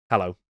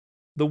Hello.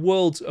 The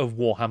worlds of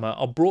Warhammer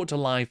are brought to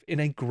life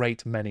in a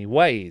great many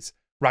ways.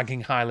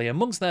 Ranking highly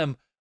amongst them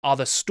are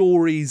the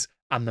stories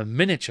and the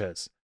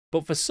miniatures.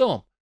 But for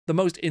some, the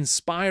most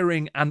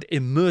inspiring and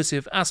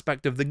immersive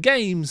aspect of the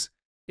games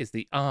is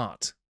the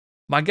art.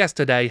 My guest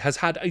today has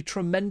had a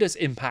tremendous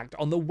impact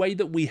on the way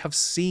that we have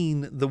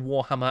seen the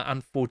Warhammer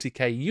and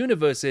 40k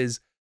universes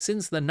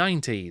since the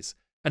 90s,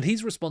 and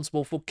he's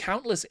responsible for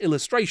countless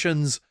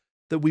illustrations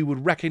that we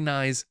would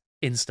recognise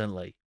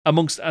instantly.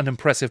 Amongst an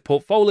impressive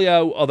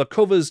portfolio are the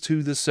covers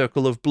to the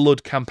Circle of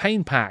Blood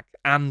campaign pack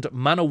and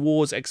Man o'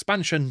 War's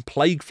expansion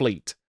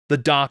Plaguefleet, the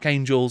Dark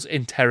Angels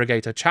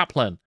Interrogator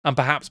Chaplain, and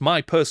perhaps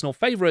my personal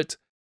favourite,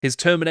 his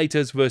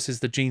Terminators versus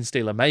the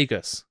Genestealer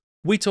Magus.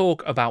 We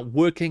talk about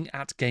working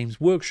at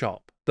Games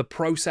Workshop, the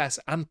process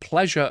and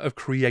pleasure of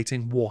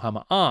creating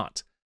Warhammer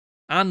art,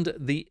 and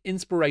the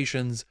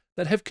inspirations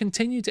that have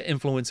continued to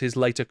influence his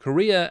later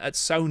career at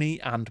Sony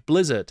and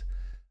Blizzard.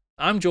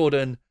 I'm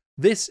Jordan,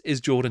 this is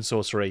Jordan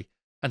Sorcery,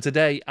 and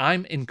today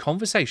I'm in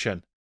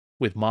conversation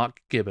with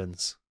Mark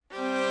Gibbons.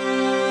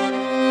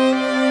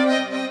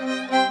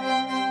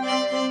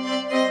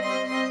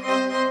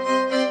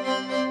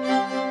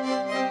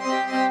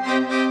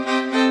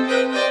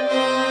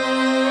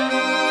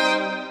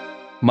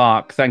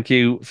 Mark, thank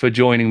you for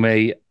joining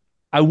me.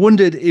 I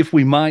wondered if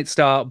we might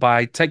start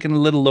by taking a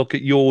little look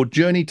at your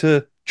journey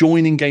to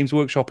joining Games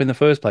Workshop in the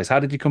first place.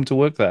 How did you come to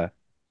work there?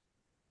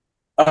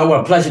 Oh,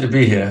 well, pleasure to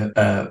be here,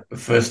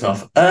 first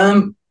off.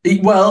 Made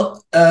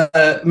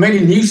a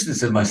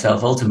nuisance of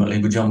myself,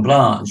 ultimately, with John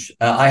Blanche.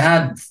 I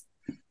had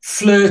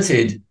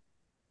flirted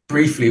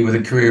briefly with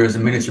a career as a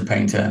miniature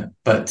painter,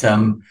 but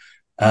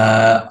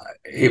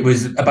it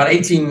was about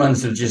 18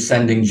 months of just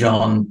sending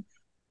John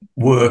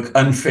work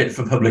unfit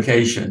for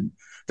publication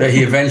that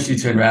he eventually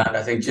turned around,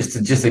 I think, just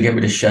to get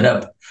me to shut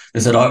up. They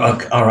said, all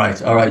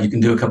right, you can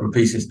do a couple of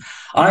pieces.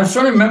 I was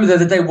trying to remember the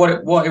other day what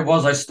it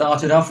was I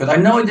started off with. I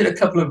know I did a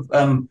couple of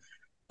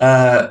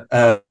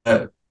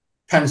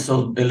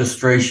pencil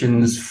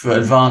illustrations for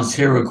Advanced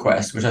Hero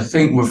Quest, which I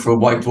think were for a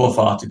White Dwarf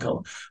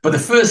article. But the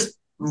first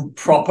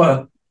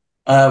proper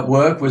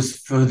work was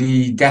for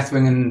the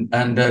Deathwing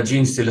and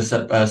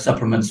Genestealer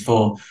supplements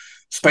for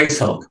Space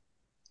Hulk.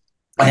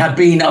 I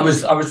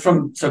was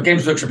from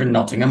Games Workshop in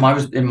Nottingham. I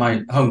was in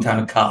my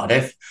hometown of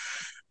Cardiff,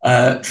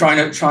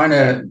 trying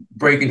to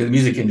break into the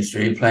music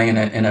industry, playing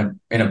in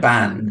a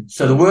band.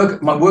 So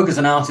my work as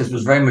an artist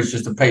was very much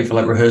just to pay for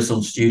like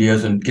rehearsal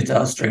studios and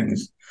guitar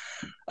strings.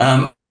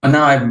 And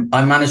now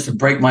I managed to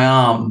break my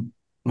arm,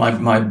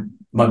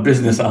 my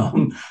business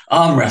arm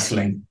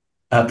wrestling,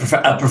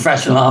 a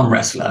professional arm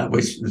wrestler,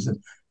 which was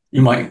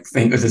you might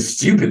think was a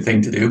stupid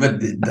thing to do,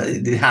 but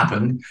it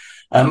happened.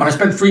 And I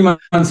spent 3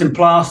 months in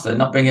plaster,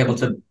 not being able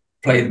to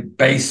play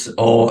bass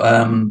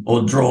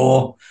or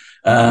draw.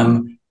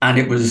 And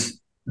it was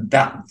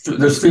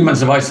those 3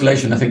 months of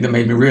isolation, I think, that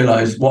made me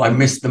realize what I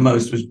missed the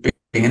most was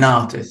being an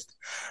artist.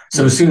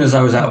 So as soon as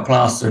I was out of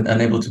plaster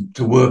and able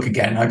to work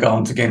again, I got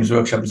onto Games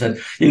Workshop and said,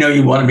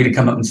 you wanted me to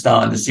come up and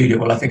start in the studio.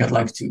 Well, I think I'd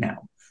like to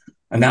now.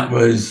 And that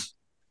was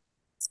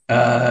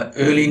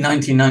early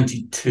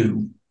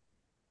 1992.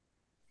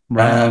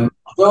 Right.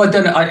 Well, I'd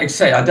done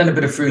a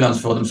bit of freelance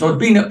for them. So I'd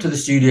been up to the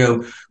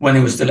studio when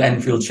they were still at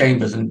Enfield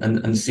Chambers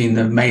and seen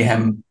the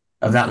mayhem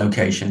of that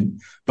location.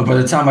 But by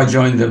the time I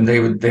joined them, they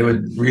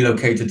were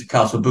relocated to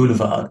Castle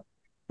Boulevard,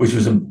 which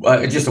was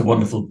just a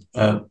wonderful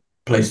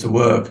place to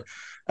work,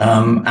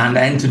 and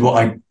entered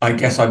what I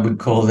guess I would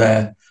call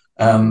their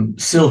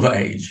silver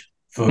age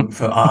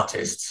for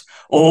artists.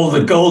 Not all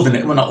the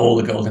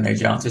golden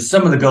age artists.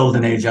 Some of the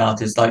golden age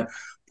artists like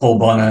Paul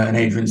Bonner and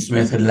Adrian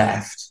Smith had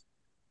left.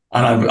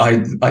 And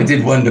I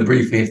did wonder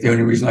briefly if the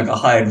only reason I got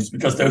hired was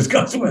because those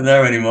guys weren't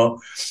there anymore.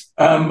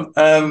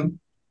 No,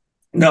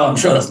 I'm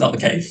sure that's not the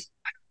case.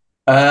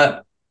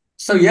 And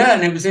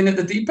it was in at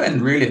the deep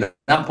end, really, at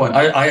that point.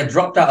 I had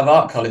dropped out of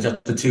art college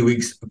after 2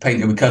 weeks of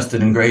painting with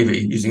custard and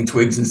gravy using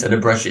twigs instead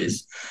of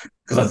brushes,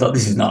 because I thought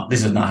this is not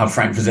how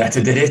Frank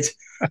Frazetta did it.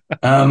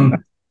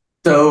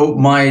 So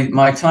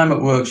my time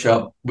at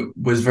Workshop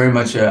was very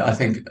much,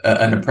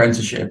 an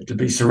apprenticeship, to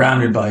be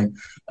surrounded by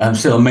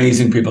still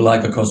amazing people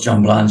like, of course,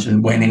 John Blanche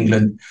and Wayne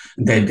England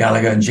and Dave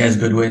Gallagher and Jez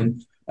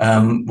Goodwin. I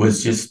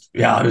was just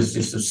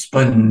a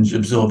sponge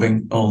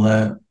absorbing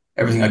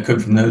everything I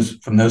could from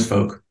those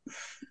folk.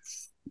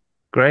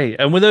 Great.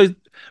 And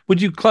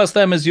would you class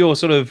them as your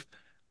sort of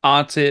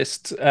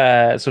artist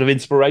sort of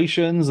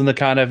inspirations and the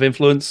kind of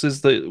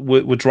influences that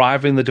were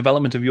driving the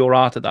development of your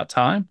art at that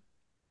time?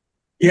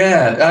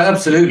 Yeah,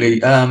 absolutely.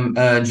 John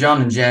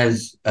and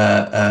Jez,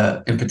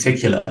 in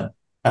particular,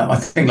 I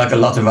think, like a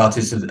lot of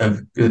artists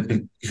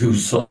who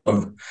sort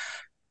of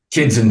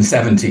kids in the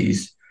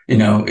 70s,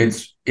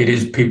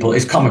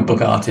 it's comic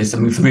book artists. I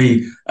mean, for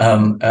me,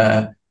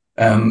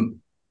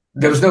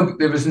 there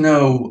was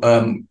no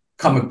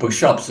comic book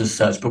shops as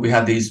such, but we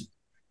had these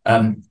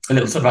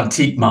little sort of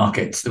antique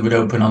markets that would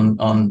open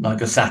on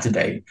like a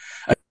Saturday,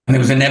 and there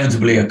was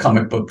inevitably a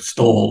comic book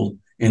stall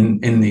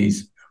in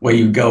these, where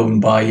you go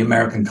and buy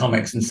American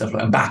comics and stuff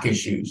like, and back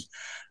issues.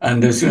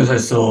 And as soon as I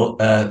saw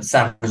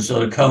Savage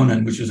Sword of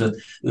Conan, which was a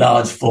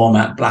large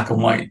format black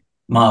and white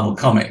Marvel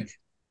comic,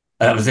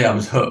 that was it. I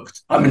was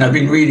hooked. I mean, I've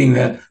been reading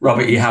the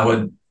Robert E.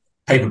 Howard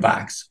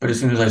paperbacks, but as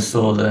soon as I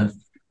saw the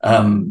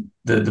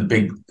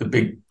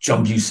big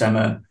John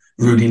Buscema,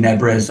 Rudy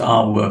Nebres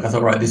artwork, I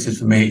thought, right, this is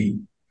for me.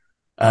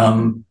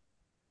 And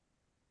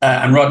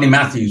Rodney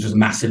Matthews was a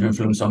massive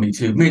influence on me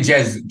too. Me and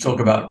Jez talk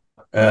about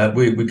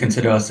we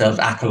consider ourselves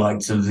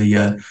acolytes of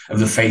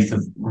the faith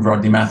of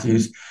Rodney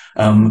Matthews,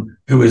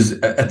 who was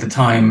at the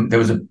time there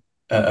was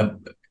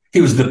he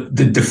was the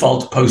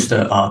default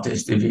poster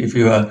artist. If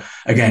you were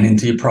again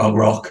into your prog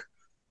rock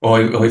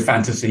or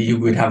fantasy, you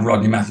would have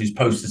Rodney Matthews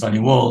posters on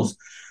your walls.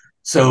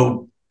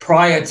 So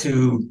prior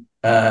to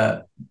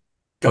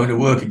going to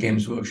work at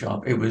Games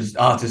Workshop, it was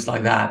artists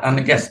like that, and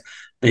I guess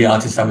the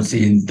artists I would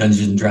see in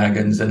Dungeons and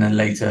Dragons, and then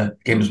later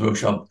Games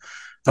Workshop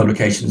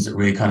publications that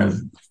really kind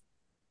of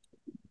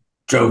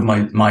drove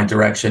my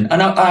direction.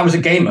 And I was a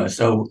gamer,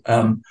 so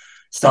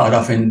started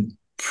off in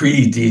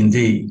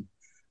pre-D&D.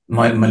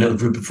 My little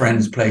group of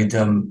friends played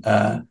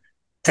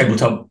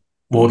tabletop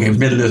war games,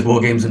 Middle-earth war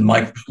games, and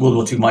World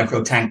War II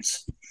micro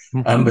tanks.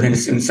 But then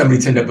as soon as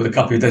somebody turned up with a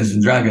copy of Dungeons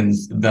and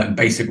Dragons, that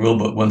basic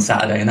rulebook one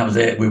Saturday, and that was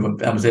it.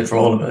 That was it for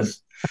all of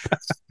us.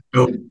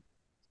 So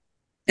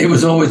it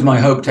was always my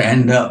hope to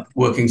end up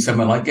working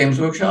somewhere like Games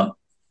Workshop.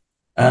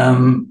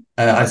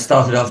 I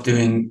started off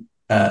doing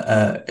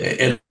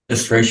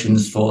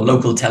illustrations for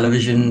local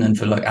television and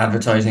for like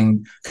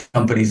advertising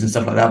companies and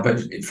stuff like that.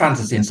 But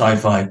fantasy and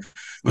sci-fi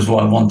was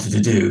what I wanted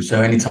to do.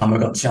 So anytime I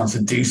got the chance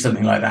to do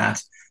something like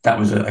that, that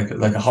was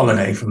like a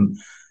holiday from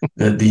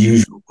the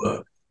usual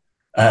work.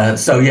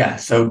 So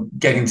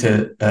getting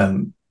to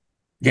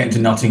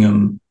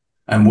Nottingham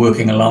and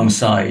working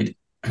alongside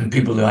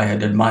people that I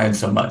had admired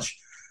so much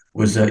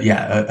was an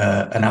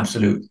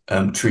absolute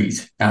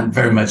treat, and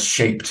very much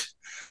shaped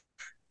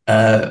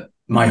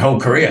my whole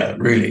career.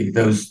 Really,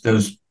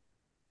 those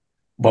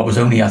what was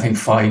only I think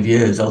 5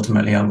 years.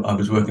 Ultimately, I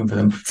was working for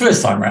them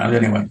first time around.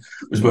 Anyway,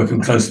 was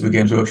working closely with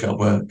Games Workshop.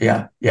 Were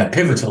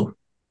pivotal.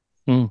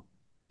 Mm.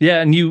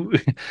 Yeah, and you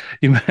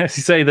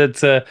say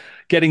that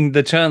getting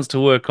the chance to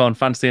work on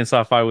fantasy and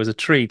sci-fi was a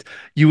treat.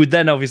 You would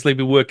then obviously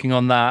be working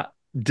on that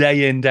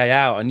day in, day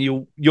out, and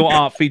your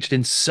art featured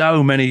in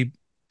so many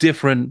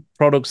different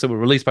products that were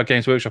released by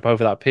Games Workshop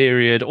over that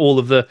period. All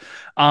of the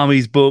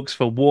Armies books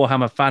for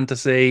Warhammer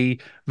Fantasy,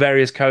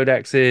 various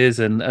codexes,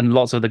 and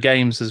lots of the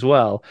games as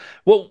well.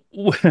 What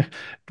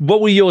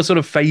were your sort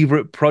of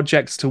favorite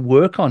projects to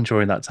work on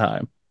during that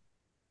time?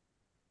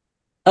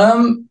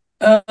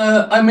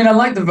 I mean,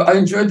 I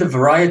enjoyed the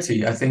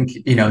variety. I think,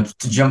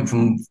 to jump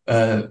from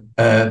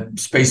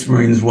Space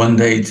Marines one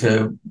day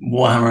to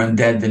Warhammer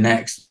Undead the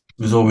next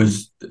was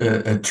always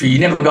a treat.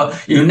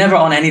 You were never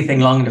on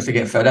anything long enough to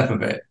get fed up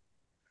of it.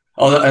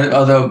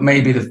 Although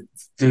maybe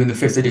doing the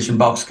 5th edition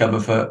box cover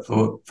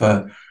for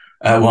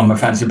Warhammer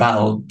Fantasy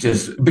Battle,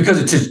 just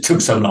because it just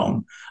took so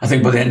long. I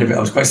think by the end of it,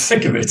 I was quite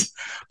sick of it.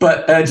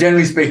 But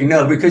generally speaking,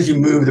 no, because you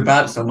moved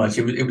about so much,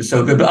 it was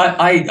so good. But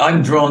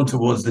I'm drawn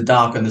towards the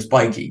dark and the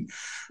spiky.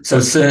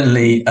 So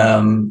certainly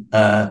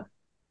the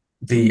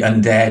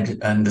Undead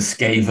and the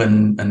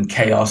Skaven and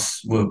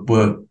Chaos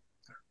were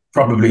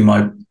probably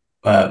my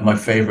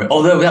favorite.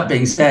 Although that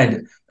being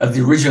said, of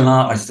the original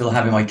art I still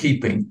have in my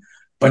keeping,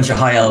 bunch of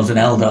High Elves and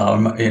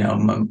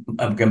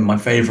Eldar, my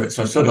favorite.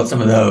 So I still got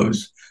some of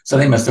those. So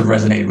they must have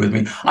resonated with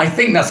me. I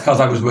think that's because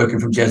I was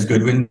working from Jez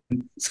Goodwin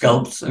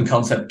sculpts and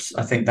concepts.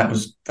 I think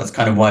that's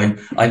kind of why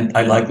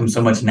I like them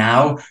so much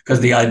now,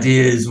 because the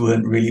ideas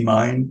weren't really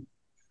mine.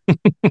 I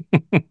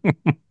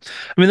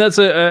mean, that's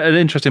an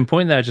interesting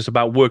point there, just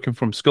about working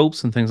from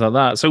sculpts and things like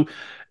that. So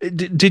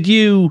did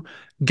you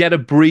get a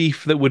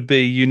brief that would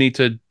be, you need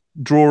to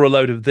draw a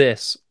load of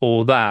this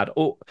or that,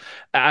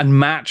 and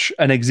match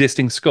an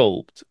existing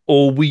sculpt?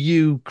 Or were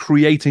you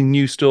creating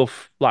new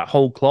stuff like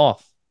whole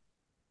cloth?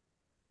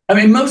 I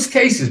mean, most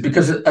cases,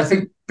 because of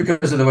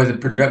the way the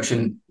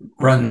production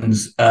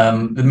runs,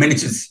 the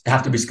miniatures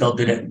have to be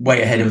sculpted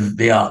way ahead of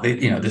the art.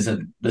 There's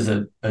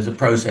a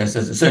process.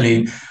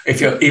 Certainly, if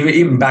you're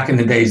even back in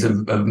the days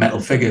of metal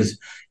figures,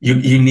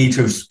 you need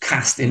to have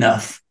cast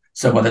enough.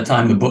 So by the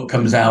time the book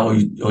comes out or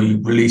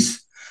you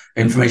release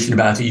information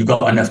about it, you've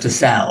got enough to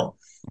sell.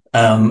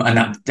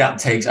 And that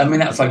takes, I mean,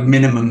 that's like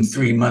minimum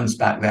 3 months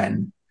back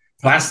then.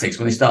 Plastics,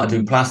 when they started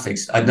doing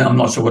plastics, I'm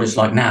not sure what it's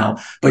like now,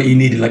 but you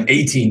needed like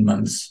 18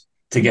 months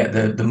to get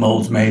the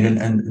molds made and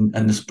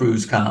the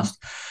sprues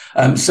cast.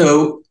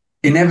 So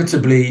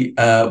inevitably,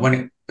 at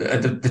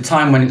the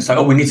time when it's like,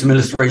 oh, we need some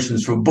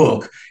illustrations for a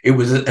book, it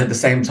was at the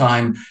same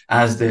time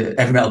as the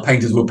heavy metal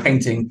painters were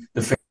painting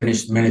the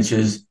finished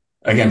miniatures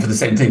again for the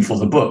same thing for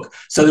the book.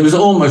 So there was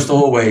almost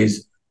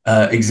always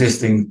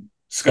existing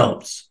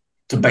sculpts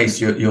to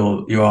base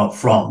your art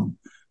from.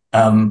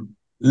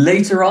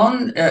 Later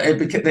on,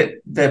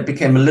 there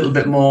became a little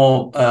bit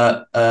more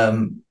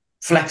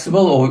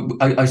flexible, or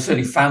I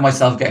certainly found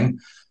myself getting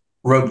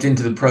roped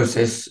into the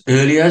process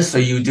earlier. So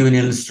you do an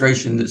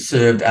illustration that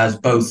served as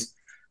both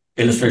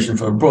illustration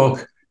for a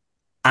book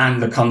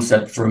and the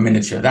concept for a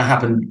miniature. That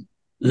happened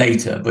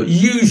later. But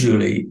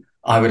usually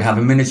I would have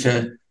a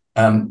miniature.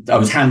 I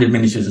was handed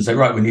miniatures and say,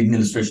 right, we need an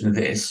illustration of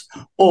this.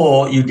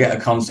 Or you get a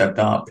concept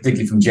art,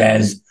 particularly from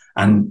Jez,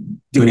 and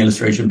do an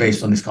illustration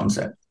based on this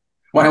concept.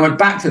 When I went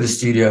back to the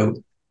studio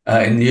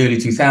in the early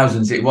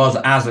 2000s, it was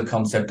as a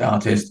concept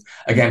artist,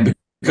 again,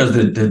 because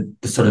the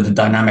sort of the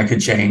dynamic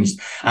had changed,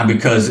 and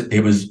because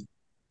it was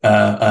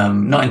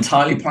not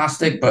entirely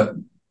plastic, but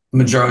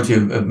majority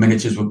of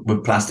miniatures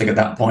were plastic at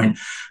that point.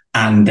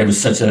 And there was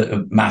such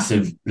a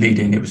massive lead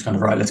in. It was kind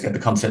of, right, let's get the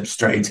concept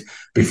straight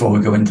before we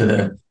go into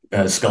the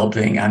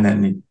sculpting and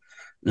then the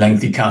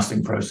lengthy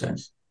casting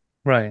process.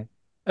 Right.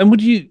 And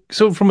would you,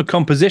 so from a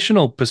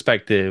compositional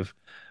perspective,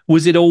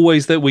 was it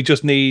always that we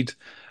just need,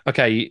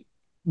 okay,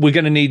 we're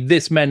going to need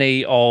this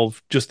many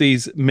of just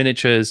these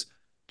miniatures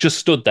just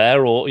stood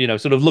there, or, you know,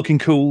 sort of looking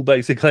cool,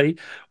 basically,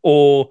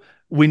 or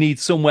we need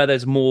somewhere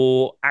there's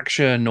more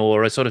action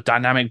or a sort of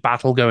dynamic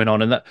battle going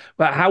on? And that,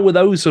 but how were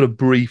those sort of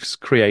briefs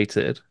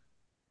created?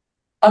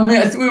 I mean,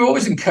 I think we were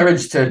always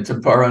encouraged to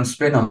put our own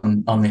spin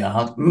on the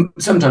art,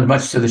 sometimes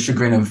much to the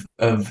chagrin of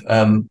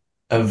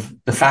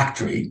the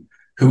factory,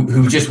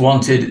 who just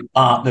wanted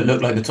art that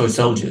looked like the toy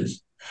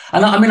soldiers.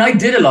 And I mean, I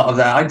did a lot of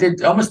that. I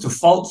did almost to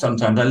fault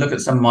sometimes. I look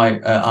at some of my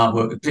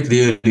artwork,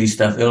 particularly early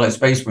stuff, they're like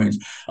Space Marines,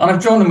 and I've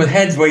drawn them with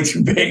heads way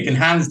too big and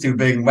hands too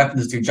big and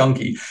weapons too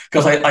chunky,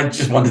 because I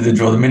just wanted to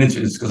draw the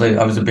miniatures, because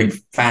I was a big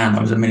fan.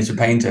 I was a miniature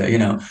painter, you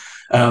know.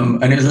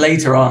 And it was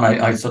later on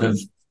I sort of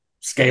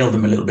scaled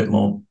them a little bit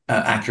more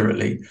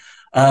accurately.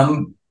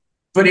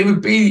 But it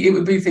would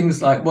be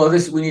things like, well,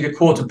 we need a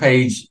quarter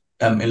page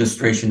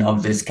illustration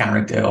of this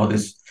character or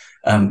this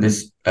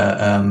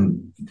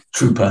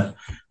trooper.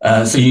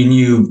 So you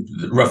knew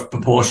rough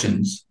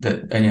proportions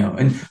that, you know,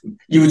 and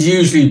you would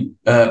usually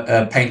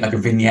paint like a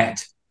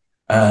vignette,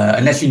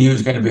 unless you knew it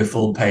was going to be a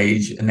full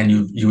page, and then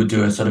you would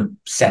do a sort of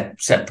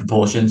set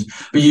proportions.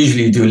 But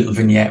usually you do a little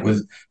vignette with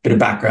a bit of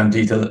background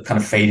detail that kind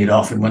of faded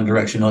off in one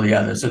direction or the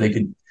other, so they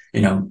could,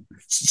 you know,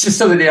 just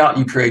so that the art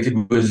you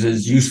created was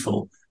as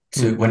useful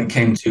to when it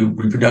came to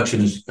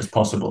reproduction as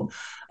possible.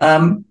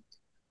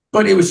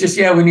 But it was just,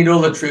 yeah, we need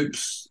all the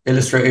troops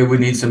illustrated. We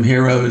need some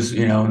heroes,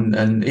 you know,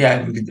 and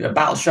yeah, a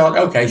battle shot.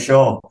 Okay,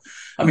 sure.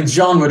 I mean,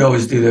 John would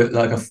always do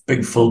like a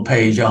big full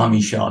page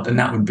army shot, and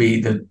that would be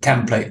the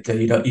template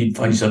that you'd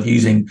find yourself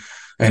using,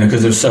 you know,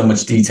 because there's so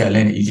much detail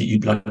in it.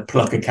 You'd like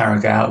pluck a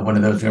character out of one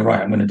of those and go,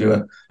 right, I'm going to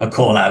do a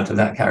call out of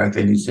that character,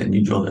 and you sit and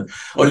you draw them.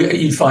 Or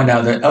you'd find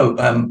out that,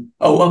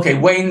 okay,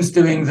 Wayne's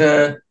doing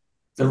the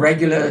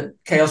regular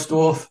Chaos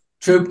Dwarf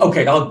troop.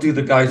 Okay, I'll do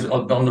the guys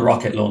on the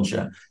rocket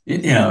launcher.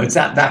 You know, it's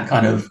that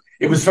kind of.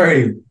 It was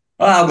very.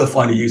 We'll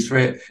find a use for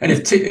it. And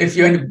if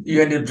you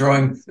end up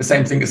drawing the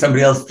same thing that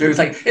somebody else drew, it's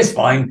like, it's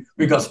fine.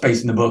 We've got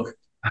space in the book.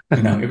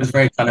 You know, it was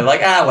very kind of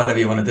like, whatever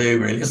you want to do,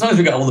 really. As long as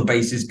we got all the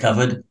bases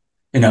covered,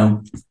 you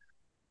know.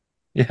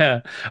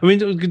 Yeah. I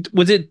mean,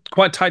 was it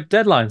quite tight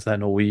deadlines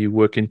then, or were you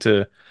working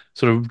to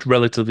sort of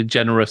relatively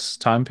generous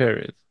time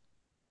periods?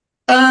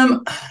 I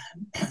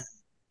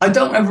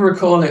don't ever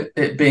recall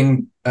it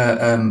being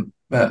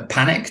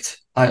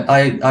panicked.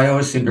 I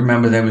always seem to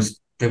remember there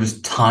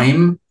was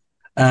time.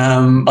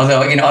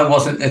 Although, you know, I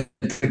wasn't at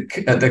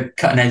the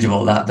cutting edge of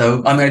all that,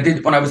 though. I mean, I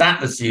did when I was at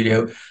the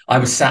studio. I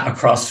was sat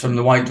across from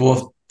the White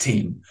Dwarf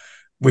team,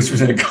 which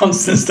was in a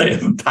constant state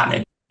of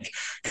panic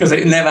because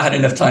they never had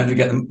enough time to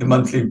get the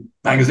monthly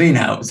magazine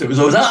out. So it was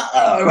always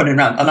running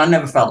around, and I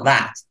never felt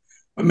that.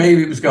 But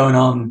maybe it was going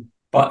on,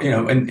 but you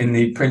know, in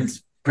the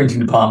printing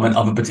department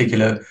of a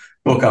particular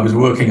book I was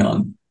working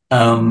on.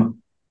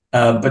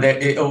 But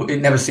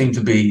it never seemed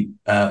to be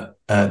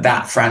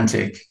that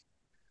frantic.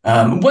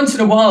 Once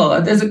in a while,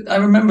 I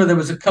remember there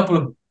was a couple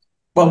of,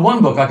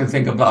 one book I can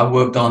think of that I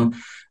worked on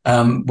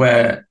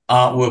where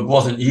artwork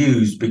wasn't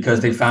used because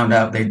they found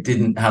out they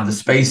didn't have the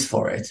space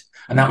for it,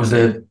 and that was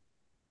a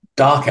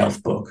Dark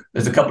Elf book.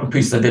 There's a couple of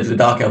pieces I did for the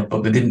Dark Elf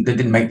book that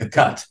didn't make the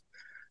cut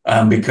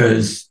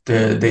because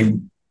they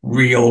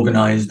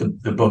reorganized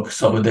the book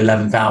sort of at the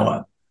 11th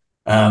hour,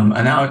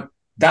 and now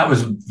that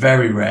was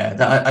very rare.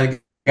 I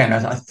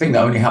think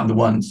that only happened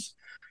once.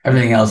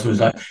 Everything else was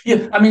like,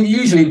 yeah. I mean,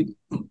 usually.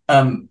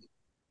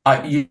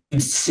 You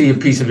see a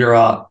piece of your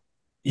art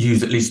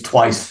used at least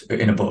twice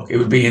in a book. It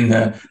would be in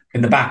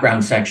the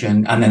background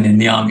section and then in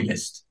the army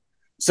list.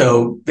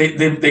 So they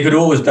could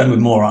always done with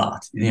more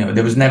art. You know,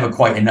 there was never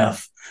quite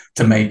enough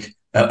to make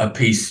a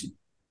piece,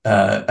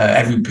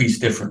 every piece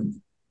different.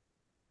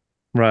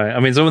 Right. I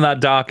mean, some of that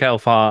Dark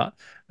Elf art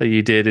that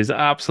you did is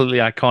absolutely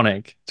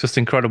iconic. Just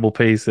incredible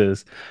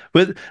pieces.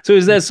 But so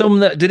is there some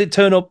that did it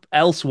turn up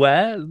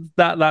elsewhere,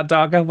 that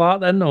Dark Elf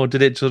art then, or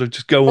did it sort of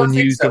just go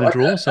unused in a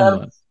drawer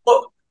somewhere?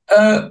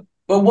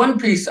 Well, one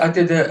piece I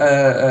did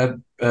a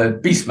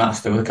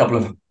Beastmaster with a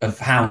couple of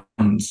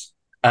hounds.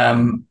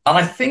 And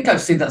I think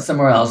I've seen that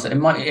somewhere else. It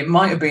might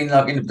have been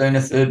like in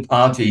a third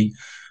party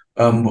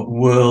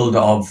world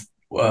of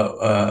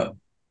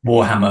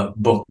Warhammer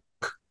book,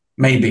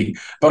 maybe.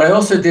 But I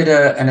also did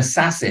an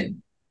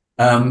assassin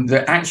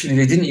that actually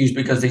they didn't use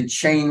because they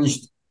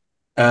changed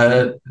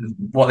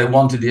what they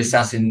wanted the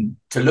assassin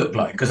to look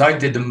like. Because I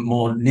did them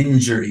more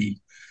ninja-y,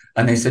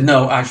 and they said,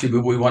 no, actually,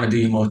 we want to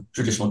do more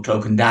traditional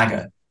cloak and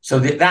dagger. So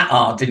that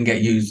art didn't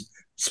get used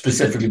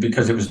specifically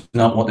because it was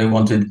not what they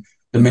wanted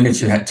the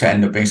miniature to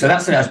end up being. So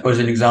that's, I suppose,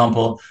 an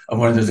example of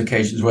one of those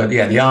occasions where,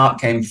 yeah, the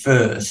art came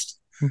first,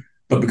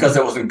 but because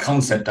there wasn't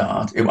concept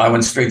art, I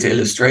went straight to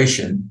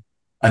illustration,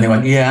 and they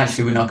went, yeah,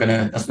 actually,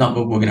 that's not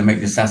what we're going to make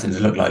the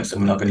assassins look like, so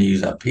we're not going to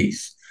use that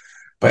piece.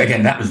 But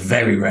again, that was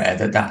very rare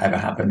that ever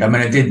happened. I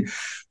mean, I did,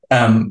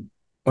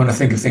 when I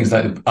think of things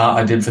like the art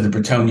I did for the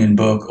Bretonian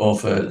book, or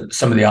for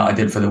some of the art I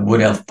did for the Wood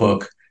Elf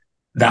book,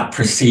 that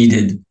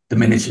preceded the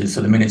miniatures.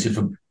 So the miniatures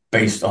were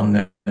based on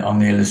the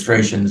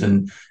illustrations,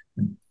 and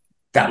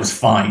that was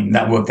fine.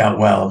 That worked out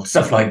well.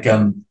 Stuff like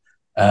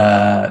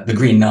the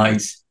Green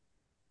Knight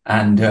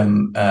and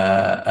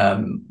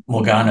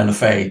Morgana Le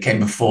Fay came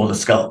before the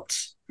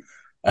sculpts.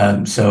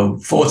 So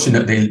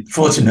fortunately,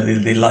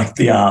 they liked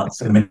the art,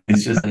 so the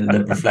miniatures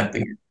ended up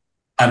reflecting it,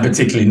 and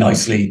particularly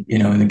nicely,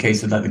 in the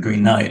case of like the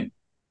Green Knight.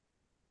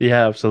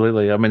 Yeah,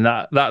 absolutely. I mean,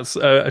 that's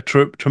a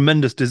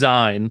tremendous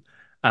design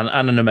and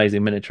an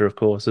amazing miniature, of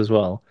course, as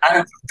well.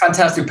 And a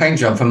fantastic paint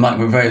job from Mike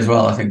McVeigh as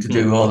well, I think, to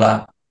do all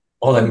that,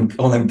 all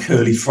them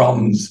curly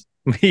fronds.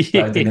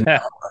 Yeah. He must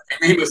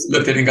have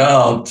looked at it and go,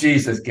 "Oh,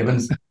 Jesus,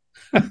 Gibbons."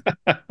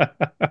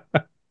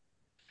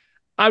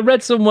 I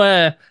read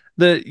somewhere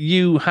that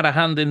you had a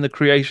hand in the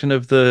creation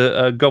of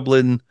the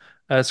goblin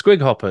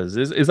squig hoppers.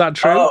 Is that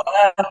true? Oh,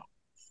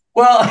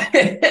 well,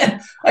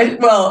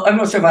 I'm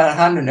not sure if I had a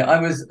hand in it.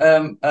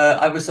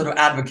 I was sort of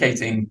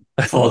advocating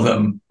for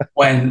them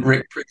when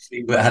Rick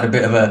Priestley had a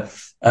bit of a.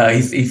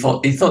 He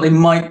thought they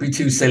might be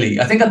too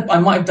silly. I think I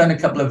might have done a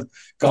couple of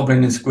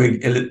goblin and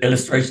squig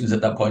illustrations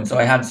at that point, so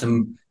I had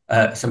some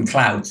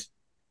clout.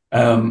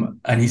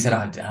 And he said,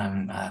 "I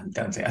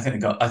don't think. I think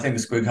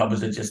the squig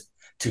hoppers are just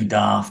too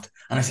daft."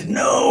 And I said,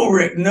 "No,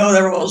 Rick, no,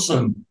 they're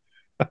awesome."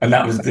 And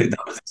that was the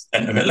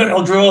extent of it. Look,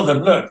 I'll draw them.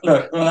 Look,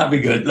 well, that'd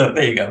be good. Look,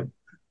 there you go.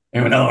 He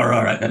went, "Oh, all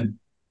right then."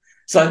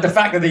 So the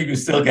fact that you can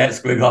still get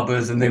squig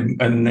hoppers and then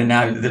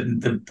now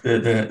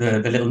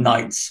the little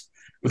knights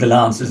with the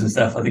lances and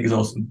stuff, I think is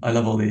awesome. I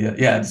love all the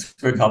the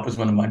squig hoppers.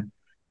 One of mine,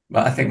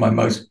 but I think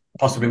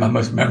possibly my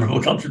most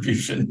memorable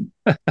contribution.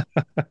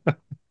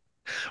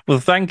 Well,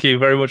 thank you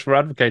very much for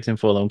advocating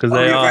for them, because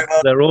Oh,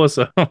 they're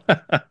awesome.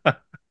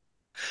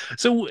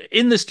 So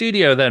in the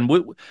studio then,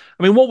 I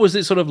mean, what was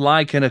it sort of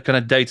like in a kind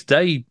of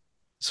day-to-day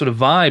sort of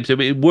vibes? I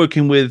mean,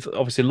 working with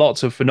obviously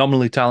lots of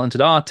phenomenally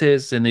talented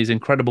artists in these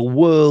incredible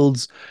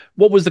worlds.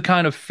 What was the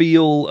kind of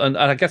feel and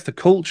I guess the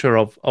culture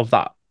of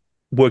that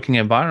working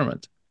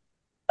environment?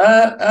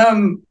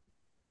 It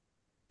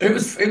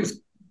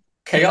was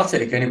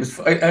chaotic, and it was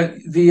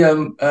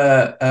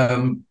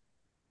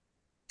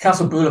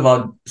Castle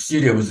Boulevard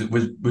studio was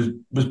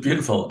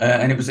beautiful,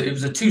 and it was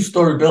a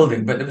 2-story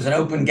building, but it was an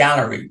open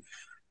gallery.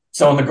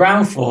 So on the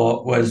ground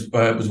floor was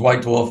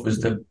White Dwarf, was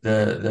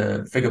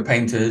the figure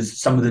painters,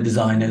 some of the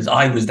designers.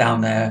 I was down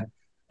there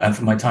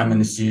for my time in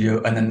the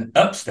studio, and then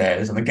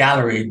upstairs in the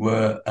gallery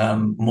were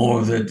more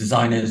of the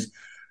designers,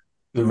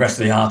 the rest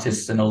of the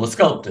artists, and all the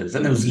sculptors.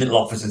 And there was little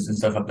offices and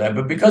stuff up there.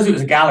 But because it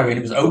was a gallery and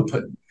it was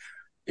open,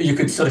 you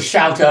could sort of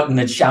shout up and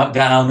then shout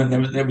down, and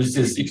there was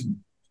just, you could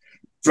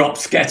drop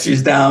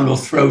sketches down or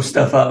throw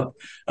stuff up.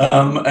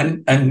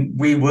 And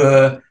we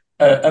were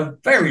a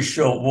very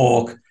short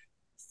walk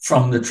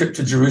from the trip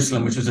to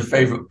Jerusalem, which was a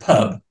favorite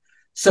pub.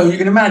 So you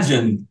can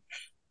imagine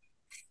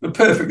the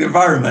perfect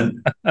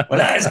environment. Well,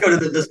 let's go to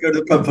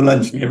the pub for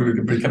lunch, and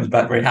everybody comes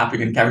back very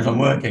happy and carries on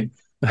working.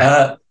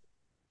 So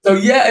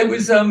yeah, it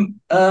was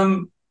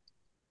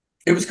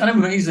kind of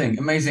amazing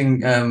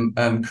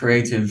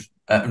creative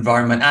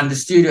environment. And the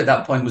studio at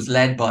that point was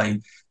led by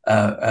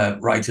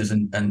writers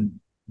and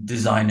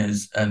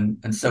designers,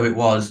 and so it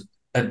was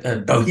a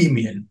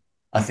bohemian,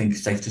 I think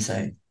it's safe to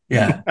say.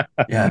 Yeah.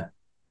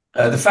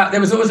 The fact there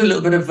was always a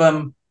little bit of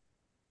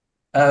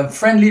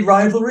friendly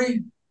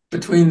rivalry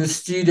between the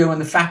studio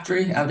and the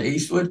factory out at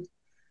Eastwood.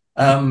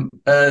 They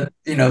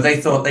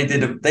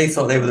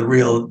thought they were the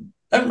real,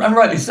 and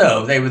rightly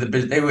so. They were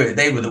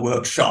the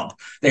workshop.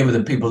 They were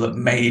the people that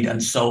made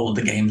and sold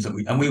the games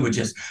and we were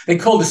just. They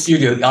called the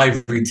studio the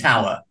Ivory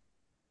Tower.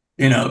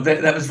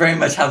 That was very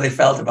much how they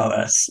felt about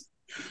us.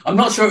 I'm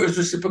not sure it was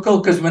reciprocal,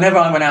 because whenever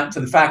I went out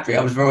to the factory,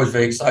 I was always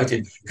very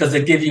excited, because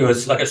they give you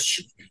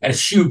a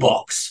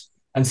shoebox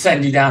and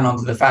send you down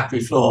onto the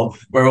factory floor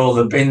where all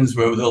the bins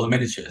were with all the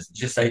miniatures.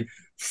 Just say,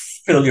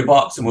 fill your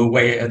box and we'll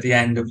weigh it at the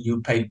end. You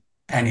pay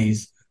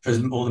pennies for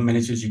all the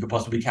miniatures you could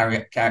possibly carry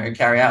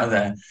out of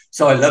there.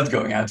 So I loved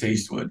going out to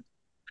Eastwood.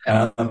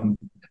 So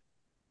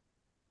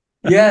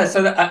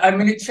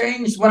it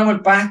changed when I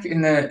went back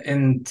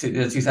in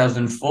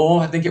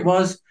 2004, I think it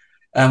was,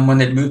 when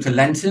they'd moved to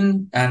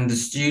Lenton, and the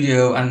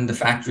studio and the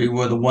factory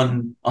were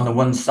on the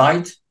one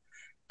site,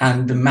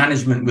 and the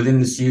management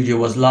within the studio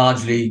was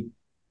largely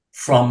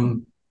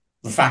from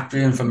the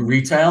factory and from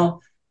retail.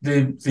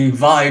 The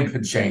vibe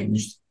had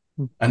changed,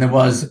 and there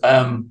was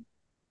I'm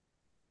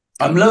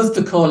loath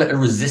to call it a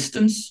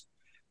resistance,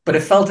 but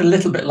it felt a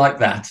little bit like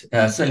that.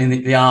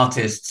 Certainly the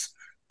artists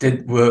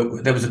there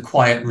was a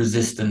quiet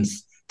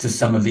resistance to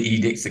some of the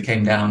edicts that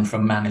came down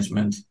from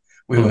management.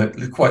 We Mm.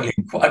 were quite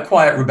a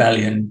quiet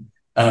rebellion,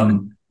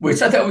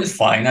 which I thought was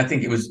fine. I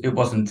think it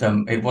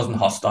wasn't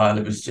hostile.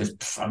 It was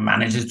just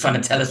managers trying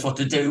to tell us what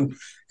to do,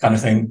 kind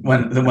of thing.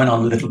 That went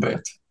on a little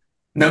bit.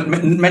 No,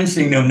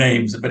 mentioning no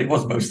names, but it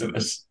was most of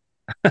us.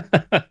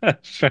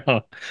 Sure.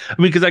 I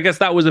mean, because I guess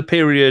that was a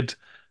period,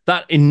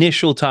 that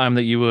initial time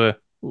that you were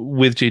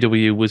with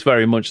GW was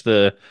very much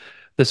the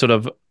sort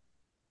of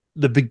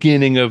the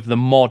beginning of the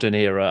modern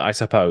era, I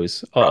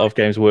suppose, Right. of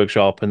Games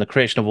Workshop and the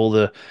creation of all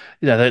the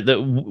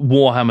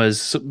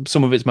Warhammer's,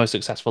 some of its most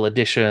successful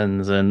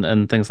editions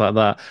and things like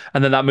that.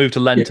 And then that move to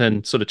Yeah.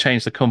 Lenten sort of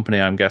changed the company,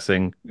 I'm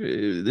guessing.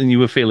 And you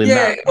were feeling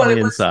that Yeah. on Well, the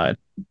it was. inside.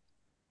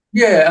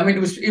 Yeah, I mean,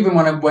 it was even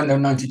when I went there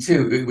in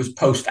 '92. It was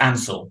post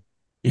Ansel,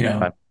 you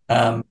Right.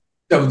 know.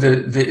 So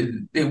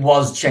the it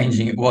was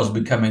changing. It was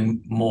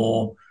becoming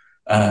more.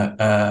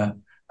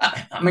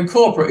 I mean,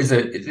 corporate is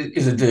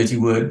a dirty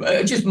word,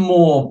 but just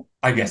more,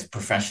 I guess,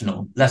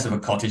 professional. Less of a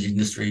cottage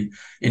industry.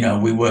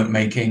 We weren't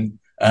making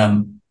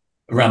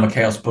Realm of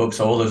Chaos books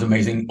or all those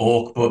amazing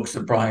orc books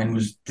that Brian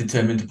was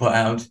determined to put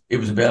out. It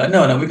was a bit like,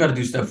 no, we got to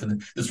do stuff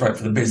that's right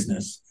for the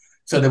business.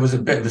 So there was a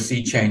bit of a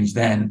sea change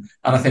then,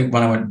 and I think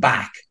when I went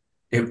back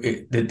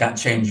that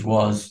change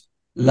was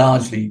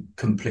largely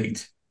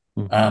complete,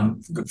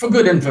 Mm. for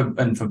good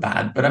and for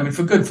bad. But I mean,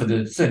 for good,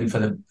 certainly for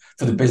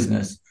the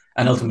business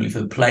and ultimately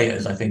for the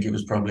players. I think it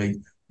was probably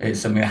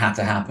something that had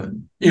to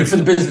happen. For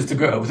the business to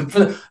grow.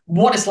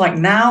 What it's like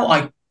now,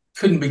 I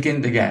couldn't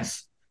begin to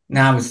guess.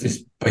 Now it's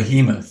this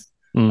behemoth.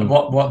 And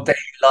Mm. what daily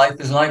life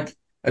is like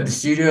at the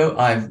studio,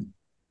 I've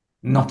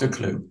not a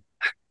clue.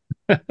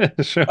 I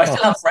Sure.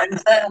 still have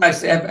friends there, and I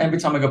say every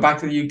time I go back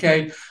to the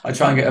UK, I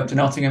try and get up to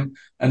Nottingham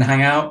and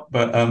hang out.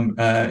 But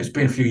it's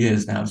been a few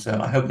years now, so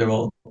I hope they're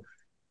all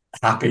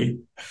happy.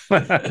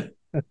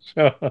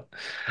 Sure.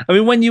 I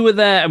mean, when you were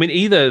there, I mean,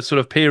 either sort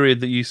of period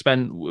that you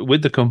spent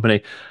with the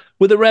company,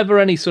 were there ever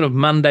any sort of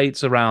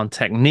mandates around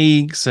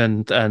techniques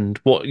and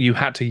what you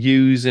had to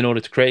use in order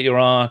to create your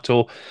art,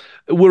 or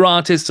were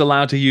artists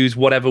allowed to use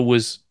whatever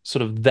was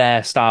sort of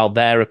their style,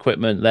 their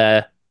equipment,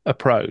 their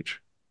approach?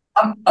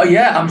 Oh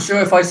yeah, I'm sure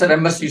if I said I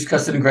must use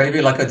custard and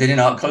gravy like I did in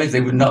art college,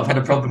 they would not have had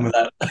a problem with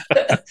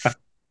that.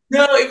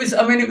 No, it was.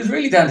 I mean, it was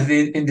really down to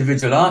the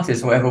individual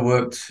artist, whatever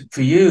worked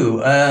for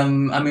you. I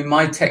mean,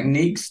 my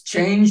techniques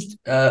changed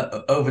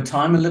over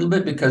time a little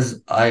bit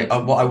because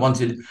what I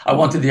wanted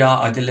the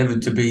art I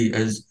delivered to be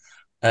as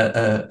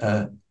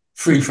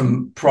free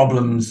from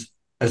problems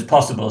as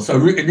possible.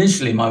 So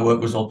initially, my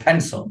work was all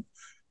pencil,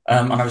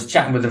 and I was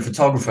chatting with a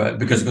photographer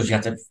because, of course, you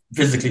had to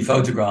physically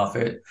photograph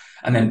it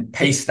and then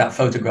paste that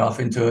photograph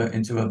into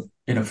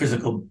a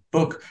physical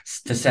book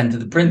to send to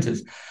the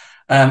printers.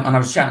 And I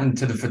was chatting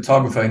to the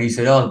photographer, and he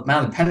said, "Oh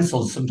man, the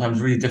pencil's sometimes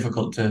really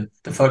difficult to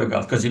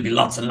photograph because it'd be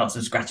lots and lots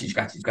of scratchy,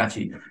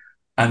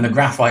 and the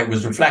graphite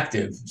was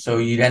reflective, so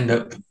it'd end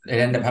up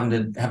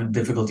having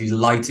difficulties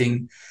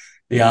lighting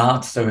the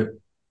art, so it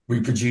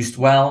reproduced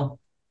well."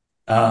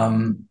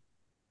 And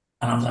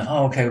I was like,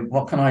 "Oh, okay,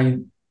 what can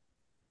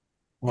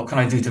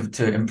I do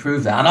to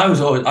improve that?" And I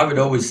would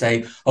always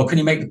say, "Oh, can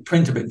you make the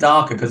print a bit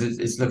darker because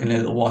it's looking a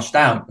little washed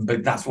out?"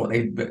 But that's what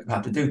they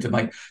have to do to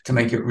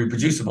make it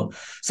reproducible.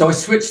 So I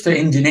switched to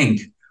Indian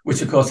ink,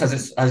 which of course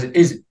is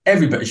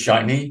every bit as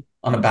shiny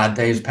on a bad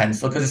day as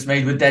pencil because it's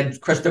made with dead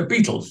crushed up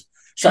beetles,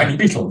 shiny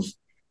beetles.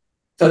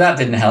 So that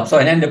didn't help. So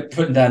I'd end up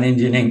putting down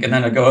Indian ink, and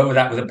then I'd go over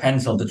that with a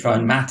pencil to try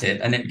and matte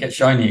it, and it gets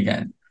shiny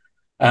again.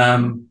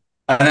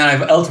 And then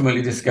I've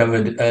ultimately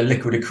discovered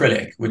liquid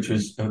acrylic, which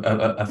was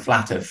a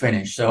flatter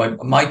finish. So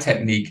my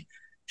technique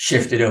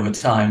shifted over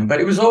time, but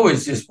it was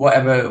always just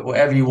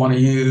whatever you want to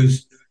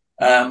use.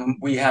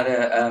 We had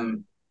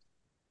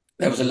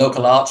there was a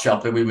local art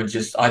shop that we would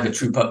just either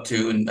troop up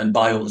to and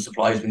buy all the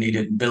supplies we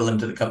needed and bill them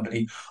to the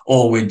company,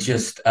 or we'd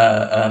just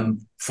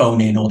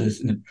phone in orders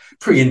in the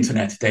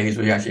pre-internet days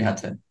where you actually had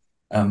to.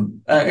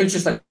 It was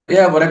just like,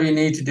 yeah, whatever you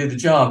need to do the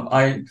job.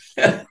 I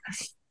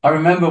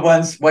remember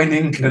once Wayne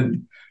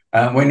England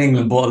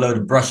bought a load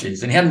of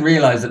brushes, and he hadn't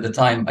realized at the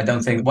time, I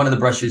don't think, one of the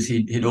brushes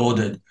he'd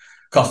ordered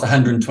cost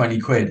 120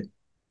 quid.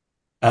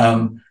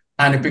 And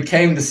it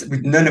became this,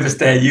 none of us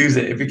dare use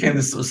it. It became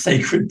this sort of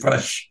sacred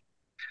brush.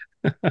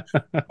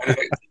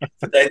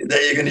 Today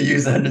you're going to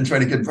use the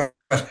 120 quid brush.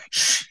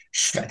 Shh,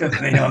 shh, I don't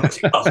think they know how much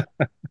it costs.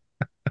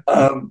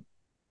 Um,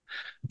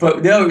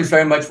 but no, it was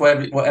very much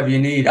whatever you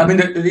need. I mean,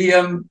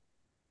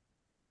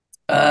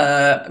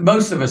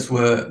 most of us we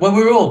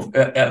were all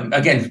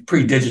again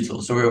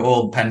pre-digital, so we were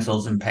all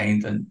pencils and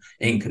paint and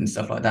ink and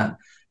stuff like that.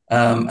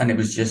 And it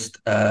was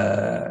just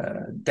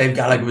Dave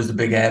Gallagher was the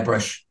big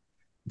airbrush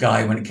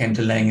guy when it came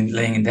to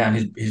laying down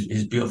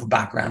his beautiful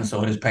background, so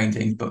all his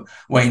paintings. But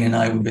Wayne and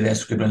I would be there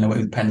scribbling away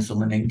with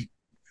pencil and ink.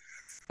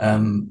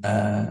 And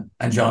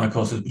John, of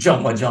course,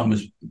 John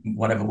was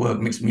whatever work,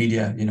 mixed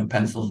media,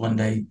 pencils one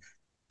day,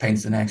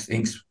 paints the next,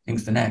 inks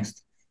the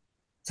next.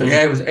 So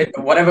yeah,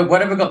 whatever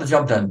got the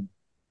job done.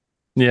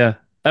 Yeah.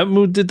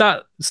 Did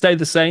that stay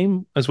the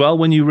same as well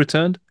when you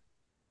returned?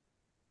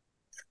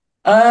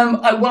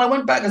 Well, I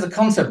went back as a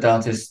concept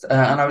artist,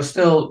 and I was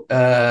still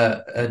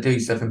doing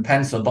stuff in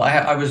pencil, but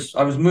I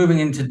was moving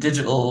into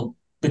digital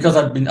because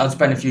I'd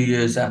spent a few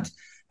years at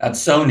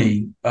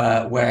Sony,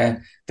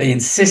 where they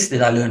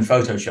insisted I learn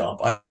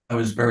Photoshop. I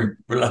was very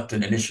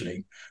reluctant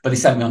initially, but they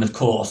sent me on a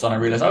course, and I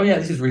realized, oh yeah,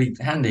 this is really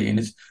handy and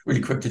it's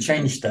really quick to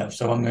change stuff,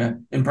 so I'm going to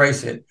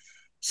embrace it.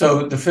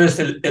 So the first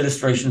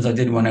illustrations I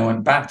did when I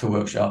went back to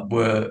workshop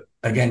were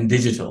again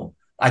digital.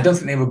 I don't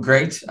think they were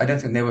great. I don't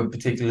think they were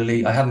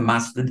particularly. I hadn't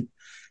mastered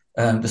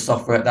the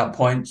software at that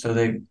point. So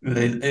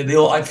they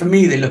all, for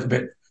me, they look a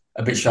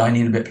bit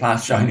shiny and a bit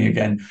shiny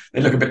again.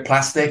 They look a bit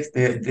plastic.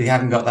 They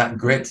haven't got that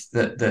grit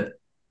that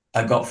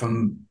I got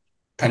from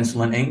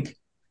pencil and ink.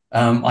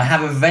 I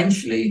have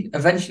eventually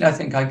I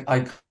think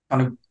I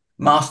kind of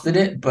mastered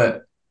it,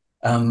 but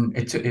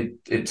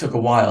it took a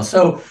while.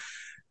 So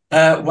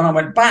when I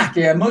went back,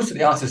 yeah, most of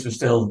the artists were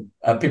still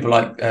people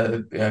like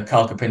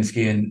Carl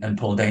Kopinski and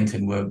Paul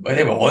Dainton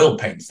they were oil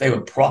paints. They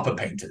were proper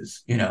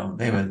painters.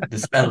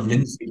 The smell of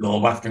linseed oil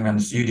wafting around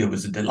the studio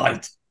was a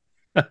delight.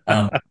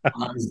 I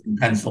was in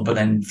pencil, but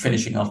then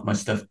finishing off my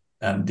stuff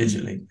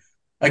digitally.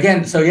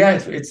 Again, so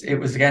yeah, it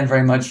was again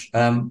very much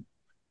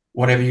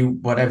whatever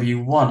you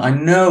want. I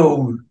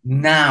know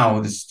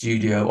now the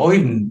studio, or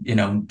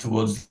even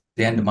towards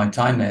the end of my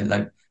time there,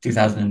 like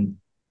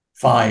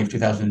 2005,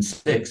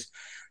 2006.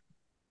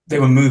 They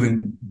were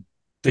moving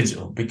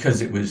digital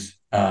because it was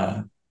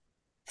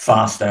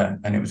faster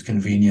and it was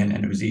convenient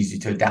and it was easy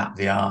to adapt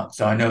the art.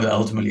 So I know that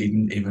ultimately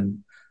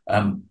even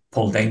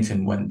Paul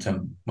Dainton went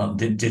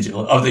did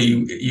digital. Although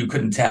you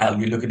couldn't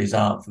tell, you look at his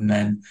art from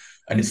then,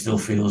 and it still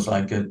feels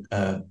like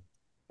a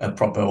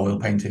proper oil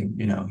painting.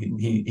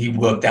 He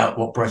worked out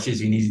what brushes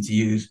he needed to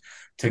use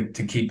to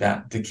keep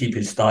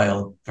his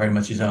style very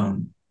much his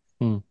own.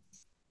 Hmm.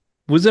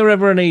 Was there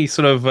ever any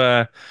sort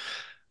of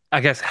I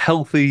guess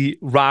healthy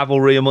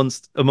rivalry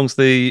amongst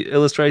the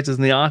illustrators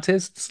and the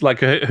artists, like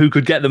who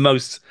could get the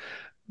most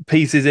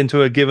pieces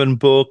into a given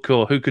book,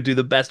 or who could do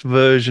the best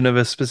version of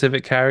a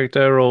specific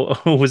character, or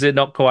was it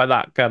not quite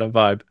that kind of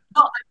vibe?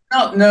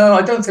 No,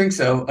 I don't think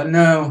so.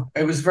 No,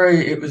 it was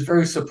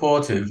very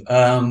supportive.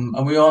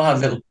 And we all had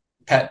little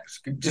pet,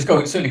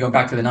 certainly going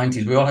back to the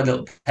 90s, we all had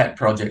little pet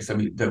projects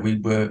that we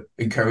were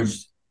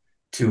encouraged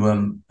to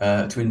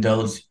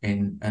indulge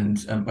in, and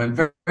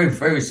very, very,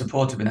 very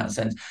supportive in that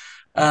sense.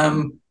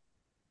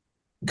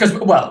 Because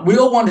we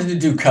all wanted to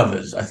do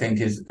covers. I think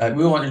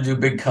we all wanted to do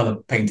big color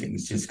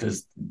paintings just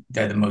because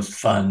they're the most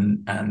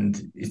fun,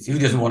 and who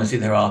doesn't want to see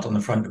their art on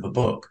the front of a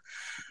book?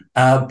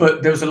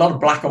 But there was a lot of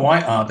black and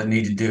white art that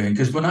needed doing,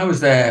 because when I was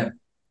there,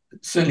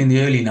 certainly in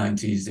the early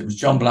 90s, it was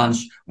John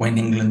Blanche, Wayne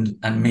England,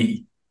 and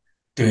me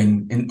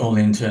doing all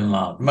the internal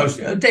art.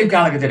 Mostly, Dave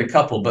Gallagher did a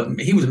couple, but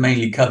he was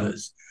mainly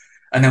covers.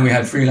 And then we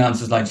had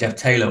freelancers like Jeff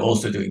Taylor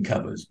also doing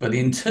covers. But the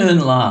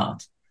internal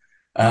art,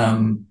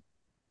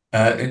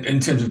 in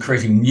terms of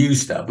creating new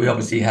stuff, we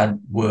obviously had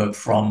work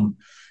from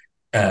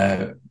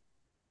Paul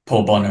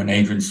Bonner and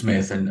Adrian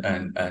Smith and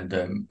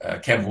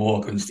Kev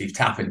Walker and Steve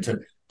Tappin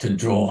to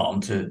draw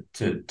on to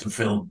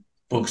fill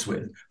books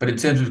with. But in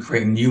terms of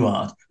creating new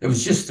art, there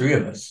was just three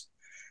of us.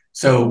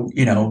 So,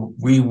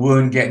 we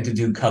weren't getting to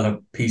do color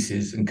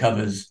pieces and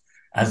covers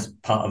as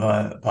part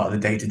of the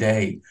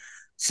day-to-day.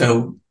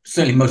 So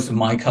certainly most of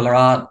my color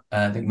art,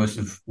 I think most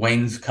of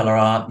Wayne's color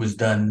art was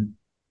done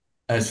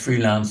as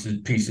freelance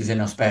pieces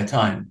in our spare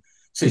time.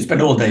 So you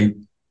spend all day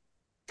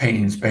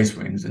painting Space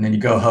Marines, and then you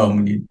go home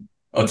and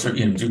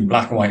doing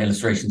black and white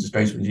illustrations of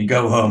Space Marines. You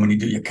go home and you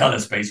do your color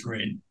Space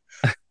Marine.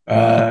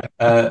 So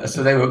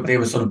they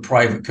were sort of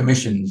private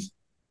commissions,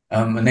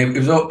 and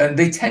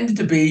they tended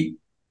to be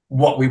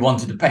what we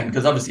wanted to paint,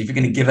 because obviously if you're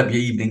going to give up your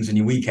evenings and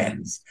your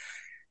weekends,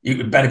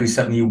 it better be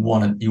something you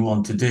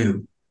want to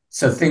do.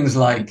 So things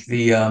like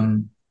the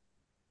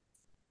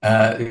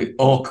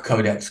Orc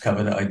Codex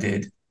cover that I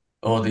did,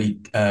 or the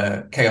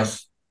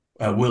Chaos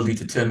World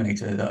Eater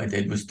Terminator that I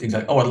did, was things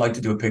like, I'd like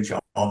to do a picture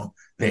of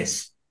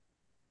this.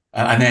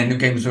 And then the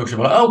Games Workshop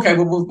were like, okay,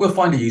 we'll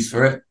find a use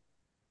for it.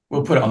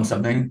 We'll put it on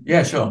something.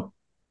 Yeah, sure.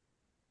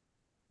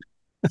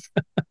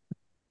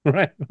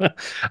 Right.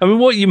 I mean,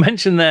 what you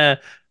mentioned there,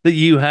 that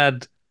you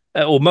had,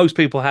 or most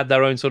people had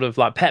their own sort of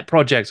like pet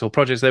projects or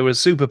projects they were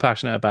super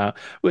passionate about.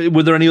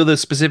 Were there any other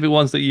specific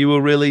ones that you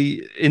were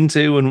really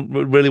into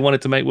and really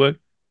wanted to make work?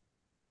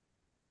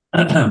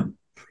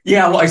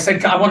 Yeah, well, I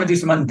said I want to do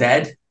some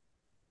undead.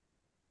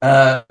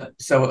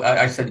 So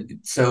I said,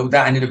 so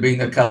that ended up being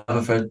the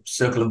cover for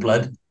Circle of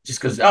Blood, just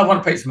because I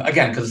want to paint some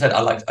again, because I said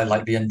I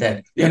like the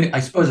undead. I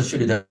suppose I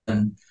should have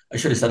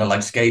said I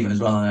like Skaven as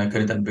well, and I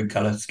could have done big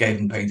color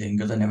Skaven painting,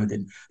 because I never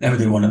did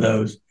one of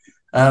those.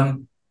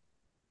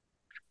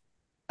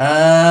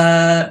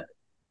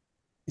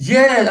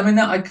 Yeah, I mean,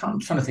 I'm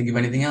trying to think of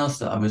anything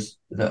else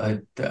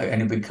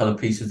any big color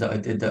pieces that I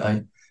did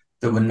that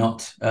were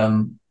not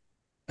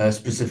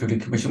specifically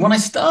commissioned. When I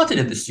started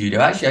at the studio,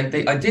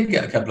 actually, I did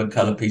get a couple of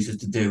color pieces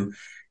to do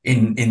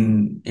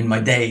in my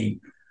day.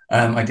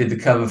 I did the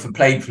cover for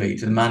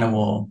Plaguefleet, the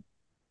Manowar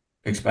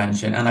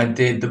expansion, and I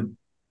did the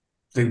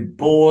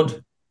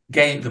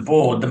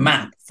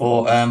map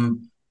for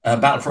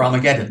Battle for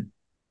Armageddon.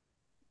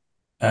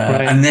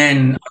 Right. And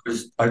then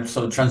I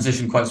sort of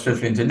transitioned quite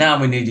swiftly into now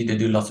we need you to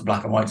do lots of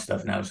black and white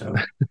stuff now. So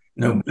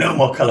no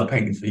more color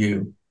painting for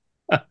you.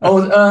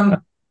 Oh,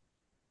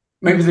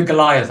 maybe the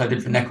Goliath I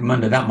did for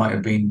Necromunda, that might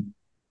have been,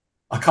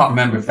 I can't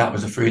remember if that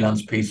was a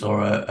freelance piece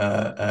or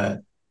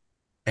a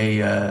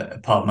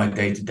part of my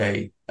day to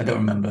day. I don't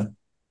remember.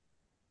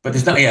 But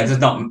there's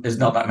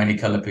not that many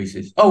color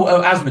pieces.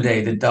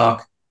 Asmodee, the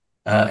Dark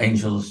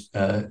Angels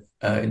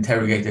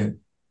interrogator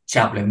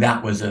chaplain.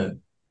 That was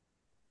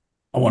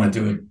I want to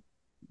do a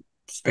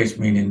Space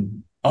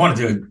Marine. I want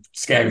to do a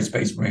scary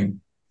Space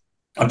Marine.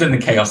 I've done the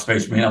Chaos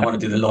Space Marine. I want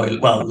to do the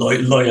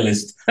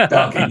loyalist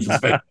Dark Angel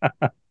Space.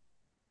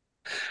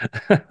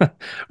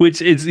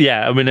 Which is,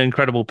 yeah, I mean, an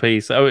incredible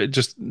piece. Oh,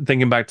 just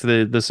thinking back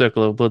to the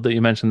Circle of Blood that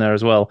you mentioned there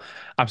as well.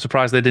 I'm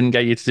surprised they didn't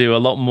get you to do a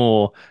lot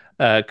more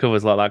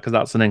covers like that, because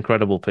that's an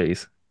incredible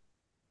piece.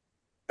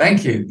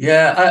 Thank you.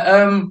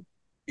 Yeah.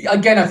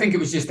 Again, I think it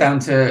was just down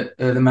to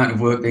the amount of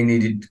work they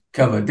needed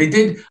covered. They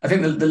did. I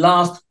think the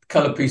last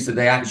color piece that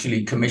they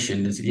actually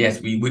commissioned and said, "Yes,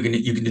 you're going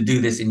to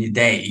do this in your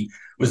day,"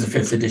 was the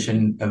 5th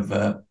edition of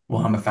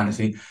Warhammer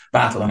Fantasy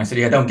Battle. And I said,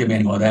 "Yeah, don't give me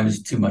any more of them.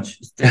 It's too much.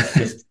 It's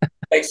just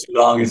takes too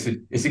long.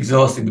 It's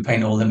exhausting to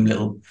paint all them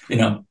little,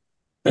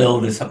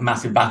 build this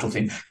massive battle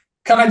scene.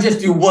 Can I just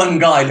do one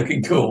guy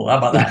looking cool? How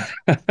about that?"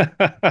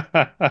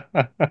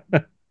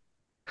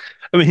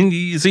 I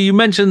mean, so you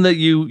mentioned that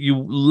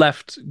you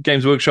left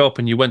Games Workshop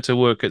and you went to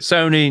work at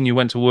Sony and you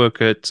went to work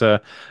at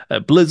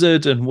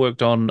Blizzard and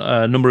worked on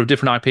a number of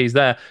different IPs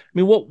there. I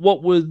mean,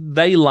 what were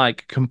they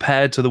like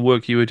compared to the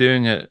work you were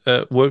doing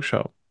at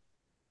Workshop?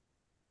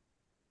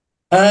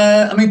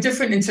 I mean,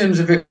 different in terms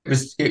of it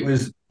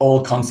was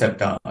all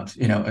concept art,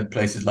 at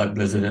places like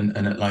Blizzard and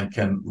at like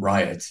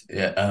Riot.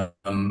 Yeah,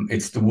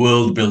 it's the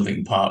world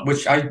building part,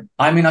 which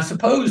I mean, I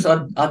suppose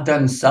I'd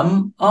done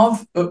some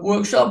of at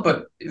Workshop,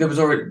 but there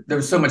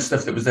was so much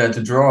stuff that was there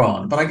to draw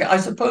on. But I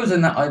suppose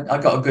in that I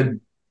got a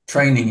good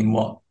training in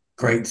what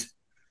great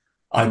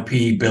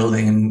IP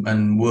building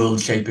and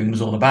world shaping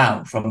was all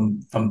about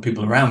from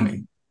people around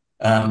me.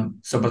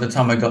 So by the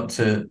time I got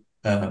to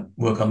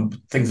work on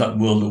things like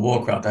World of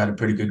Warcraft, I had a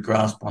pretty good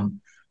grasp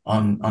on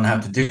how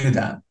to do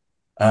that.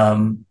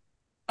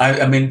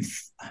 I mean,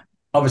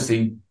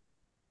 obviously,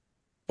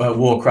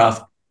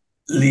 Warcraft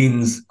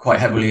leans quite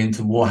heavily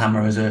into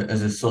Warhammer as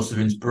a source of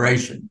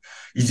inspiration.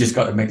 You just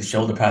got to make the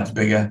shoulder pads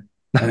bigger,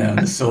 and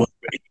the sword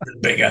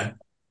bigger,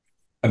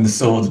 and the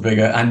sword's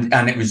bigger,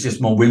 and it was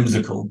just more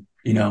whimsical,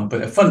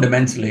 But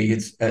fundamentally,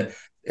 it's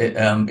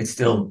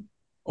still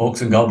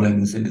orcs and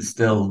goblins, and it's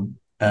still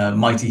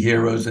mighty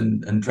heroes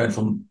and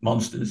dreadful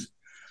monsters.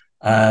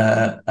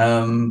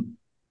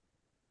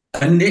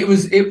 And it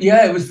was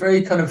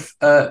very kind of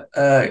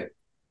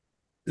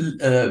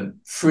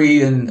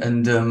free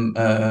and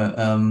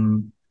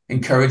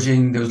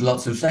encouraging. There was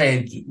lots of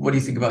saying, "What do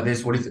you think about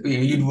this? What do you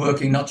you're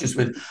working not just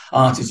with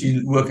artists,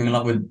 you're working a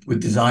lot with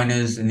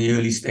designers in the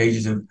early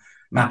stages of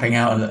mapping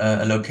out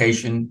a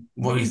location.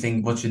 What do you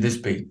think? What should this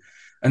be?"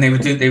 And they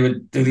would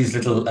do these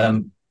little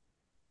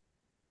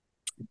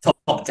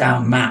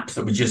top-down maps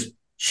that were just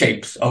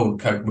shapes. Oh,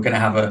 okay, we're going to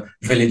have a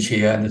village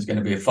here, and there's going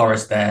to be a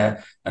forest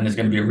there, and there's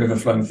going to be a river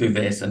flowing through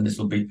this, and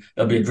there'll be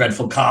a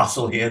dreadful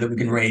castle here that we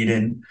can raid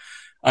in.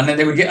 And then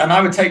and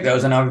I would take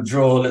those and I would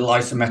draw little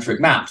isometric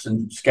maps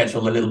and sketch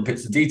all the little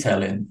bits of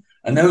detail in.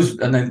 And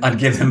then I'd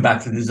give them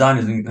back to the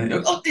designers and they'd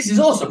go, "Oh, this is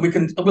awesome.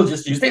 We'll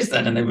just use this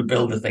then," and they would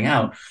build the thing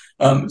out.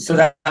 So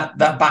that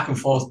back and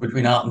forth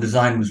between art and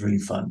design was really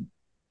fun.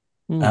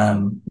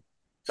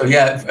 So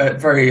yeah,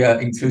 very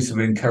inclusive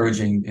and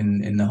encouraging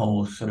in the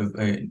whole sort of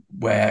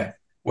where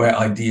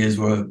ideas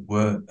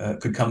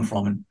could come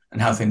from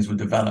and how things would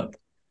develop.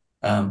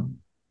 But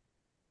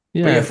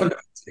yeah,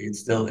 fundamentally,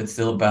 it's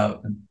still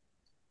about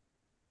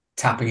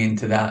tapping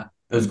into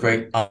those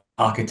great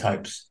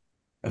archetypes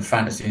of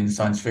fantasy and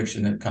science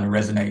fiction that kind of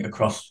resonate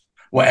across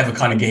whatever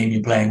kind of game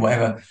you're playing,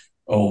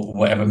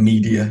 whatever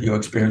media you're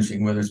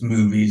experiencing, whether it's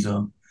movies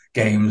or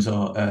games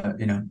or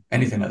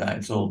anything like that.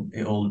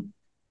 It all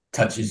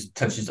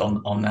touches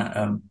on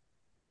that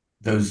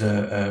those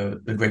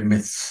the great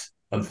myths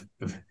of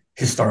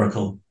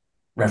historical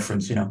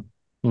reference. Yeah,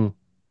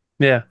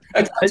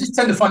 I just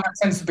tend to find that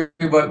tends to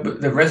be what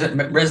that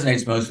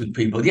resonates most with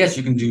people. Yes,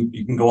 you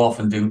can go off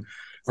and do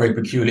very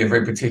peculiar,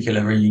 very particular,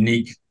 very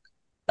unique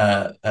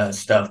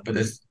stuff, but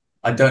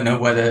I don't know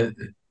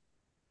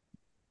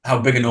how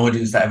big an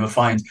audience that ever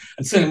finds.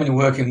 And certainly when you're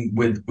working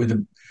with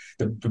the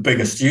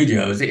bigger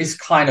studios, it's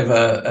kind of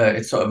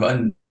it's sort of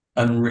an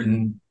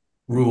unwritten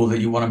rule that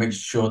you want to make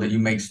sure that you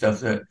make stuff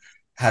that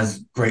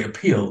has great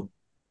appeal.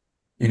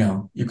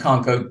 You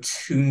can't go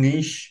too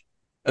niche.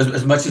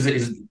 As much as it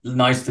is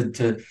nice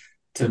to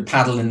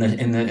paddle in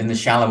the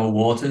shallower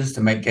waters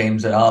to make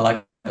games that are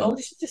like, oh,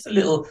 this is just a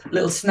little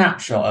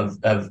snapshot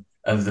of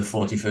the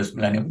 41st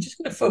millennium. We're just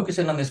going to focus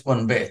in on this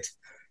one bit.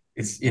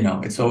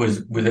 It's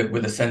always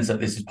with a sense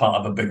that this is part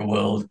of a bigger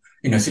world.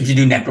 So if you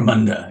do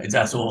Necromunda,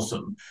 that's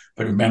awesome.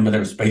 But remember,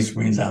 there are Space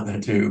Marines out there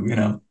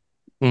too.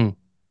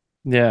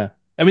 Yeah.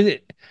 I mean,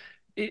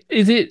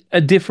 is it a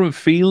different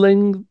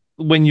feeling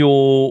when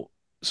you're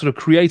sort of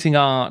creating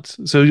art?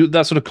 So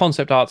that sort of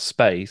concept art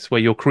space where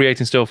you're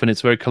creating stuff and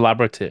it's very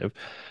collaborative,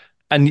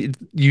 and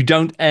you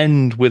don't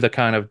end with a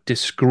kind of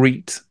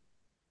discrete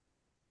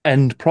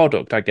end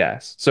product, I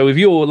guess. So if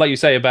you're like you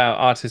say about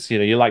artists,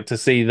 you like to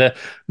see the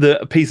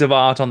piece of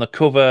art on the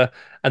cover,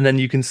 and then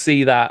you can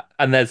see that,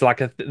 and there's like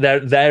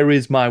there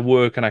is my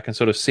work, and I can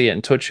sort of see it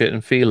and touch it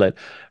and feel it.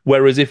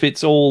 Whereas if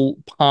it's all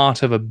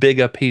part of a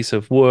bigger piece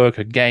of work,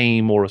 a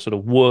game or a sort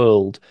of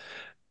world,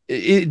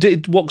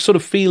 what sort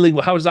of feeling?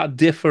 How does that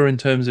differ in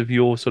terms of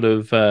your sort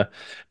of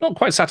not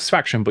quite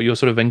satisfaction, but your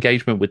sort of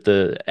engagement with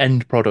the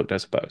end product, I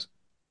suppose?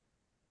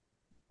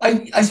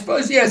 I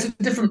suppose, yeah, it's a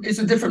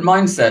different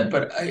mindset,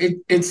 but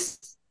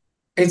it's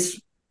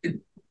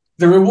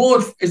the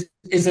reward is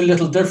a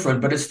little different,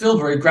 but it's still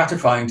very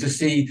gratifying to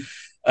see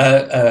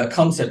a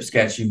concept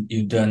sketch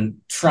you've done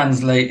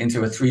translate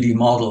into a 3D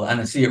model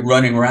and see it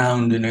running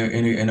around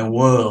in a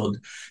world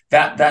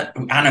that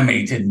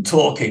animated and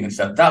talking and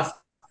stuff.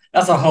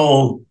 That's a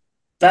whole.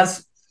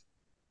 That's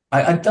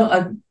I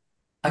don't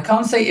I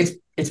can't say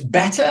it's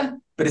better,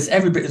 but it's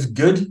every bit as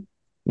good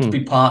to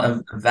be part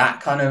of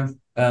that kind of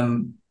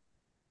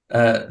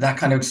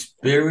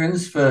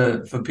experience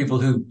for people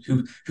who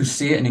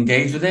see it and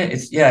engage with it.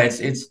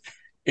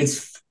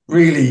 It's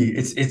really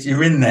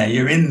you're in there,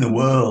 you're in the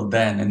world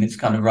then, and it's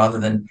kind of, rather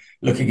than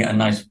looking at a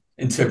nice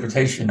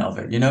interpretation of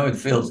it, it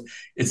feels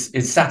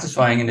it's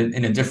satisfying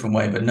in a different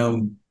way, but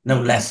no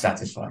less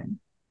satisfying.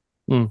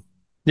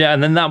 Yeah,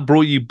 and then that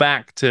brought you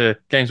back to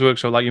Games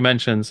Workshop, like you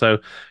mentioned. So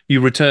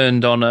you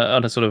returned on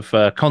a sort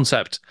of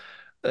concept,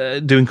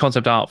 doing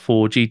concept art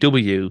for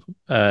GW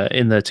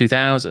in the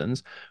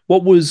 2000s.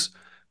 What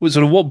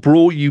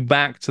brought you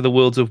back to the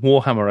worlds of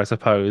Warhammer, I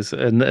suppose?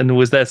 And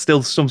was there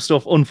still some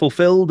stuff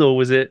unfulfilled, or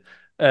was it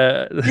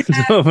another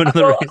Well,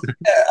 reason?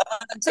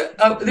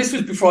 this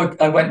was before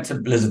I went to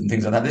Blizzard and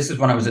things like that. This is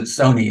when I was at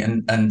Sony,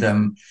 and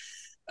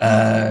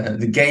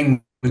the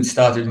game we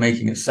started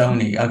making at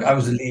Sony. I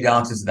was the lead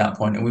artist at that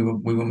point, and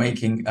we were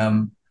making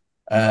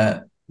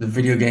the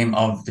video game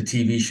of the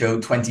TV show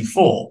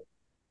 24.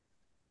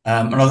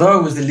 And although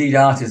I was the lead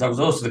artist, I was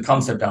also the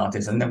concept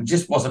artist, and there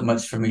just wasn't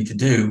much for me to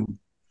do.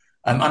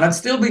 And I'd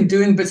still been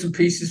doing bits and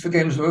pieces for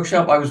Games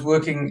Workshop. I was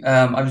working,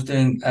 I was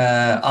doing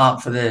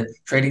art for the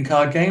trading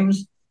card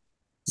games,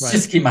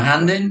 just to keep my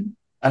hand in.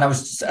 And I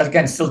was,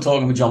 again, still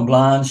talking with John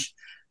Blanche.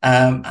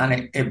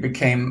 And it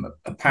became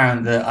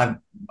apparent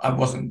that I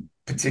wasn't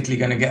particularly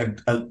going to get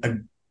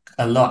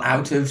a lot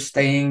out of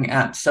staying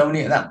at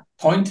Sony at that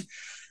point.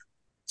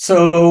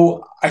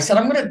 So I said,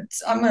 I'm gonna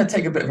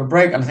take a bit of a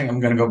break, and I think I'm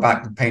gonna go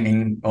back to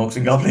painting orcs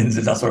and goblins,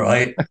 if that's all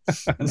right.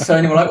 And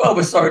Sony were like, well,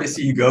 we're sorry to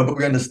see you go, but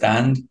we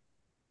understand.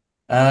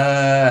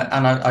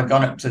 And I'd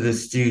gone up to the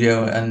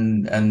studio,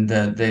 and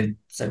they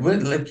said,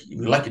 we'd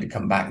like you to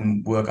come back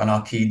and work on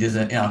our key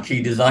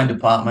design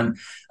department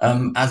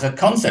as a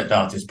concept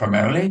artist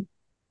primarily.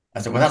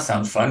 I said, well, that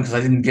sounds fun, because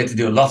I didn't get to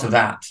do a lot of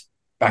that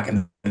back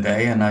in the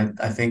day, and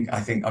I think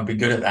I'd be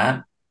good at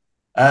that.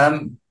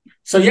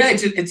 So yeah,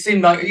 it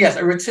seemed like, yes,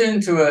 a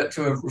return to a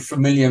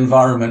familiar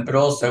environment, but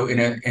also in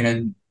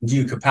a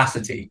new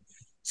capacity.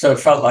 So it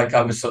felt like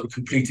I was sort of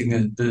completing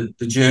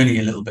the journey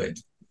a little bit.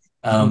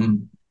 So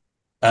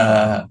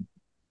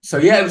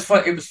yeah, it was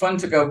fun. It was fun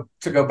to go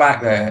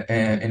back there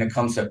in a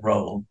concept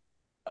role.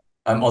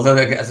 Although,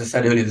 as I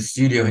said earlier, the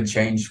studio had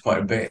changed quite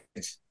a bit,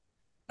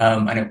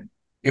 and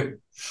it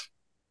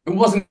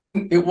wasn't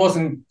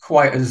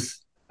quite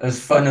as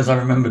fun as I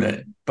remembered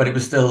it. But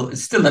it's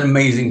still an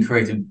amazing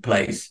creative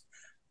place.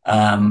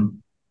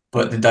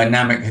 But the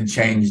dynamic had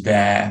changed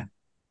there.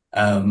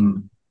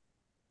 And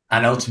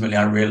ultimately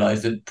I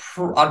realized that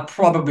I'd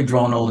probably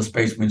drawn all the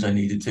Space Marines I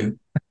needed to.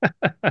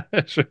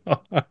 Sure.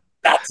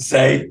 That's to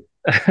say.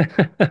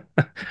 I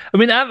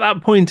mean, at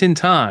that point in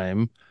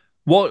time,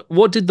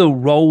 what did the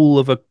role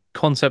of a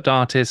concept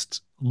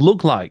artist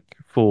look like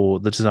for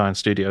the design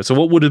studio? So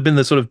what would have been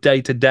the sort of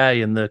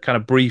day-to-day and the kind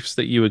of briefs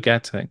that you were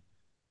getting?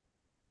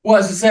 Well,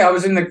 as I say, I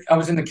was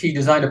in the key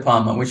design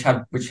department, which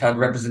had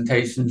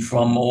representation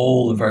from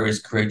all the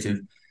various creative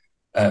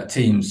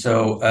teams.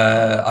 So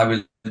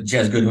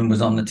Jez Goodwin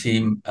was on the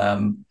team.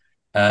 There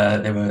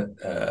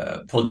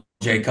were Paul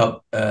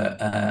Jacob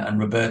and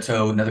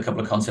Roberto, another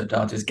couple of concept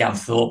artists. Gav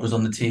Thorpe was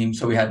on the team.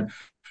 So we had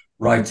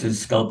writers,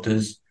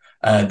 sculptors.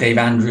 Dave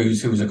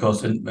Andrews, who was, of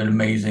course, an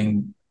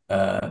amazing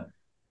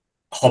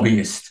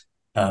hobbyist,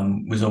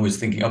 was always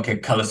thinking, okay,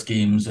 color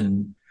schemes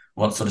and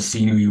what sort of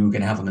scenery you were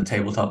going to have on the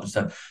tabletop and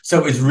stuff. So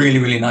it was really,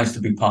 really nice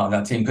to be part of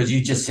that team, because you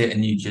just sit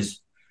and you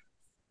just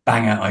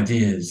bang out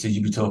ideas. So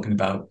you'd be talking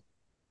about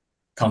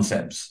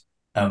concepts.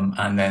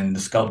 And then the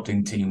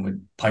sculpting team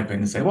would pipe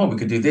in and say, well, we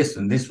could do this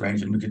and this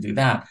range, and we could do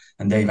that.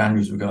 And Dave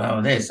Andrews would go,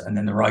 oh, this. And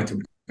then the writer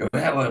would go,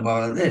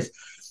 well, this.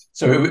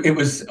 So it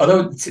was,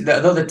 although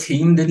the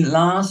team didn't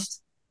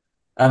last,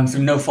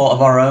 through no fault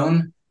of our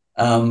own,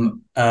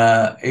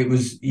 it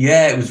was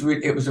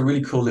a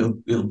really cool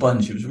little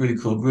bunch. It was a really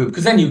cool group,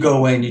 because then you go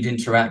away and you'd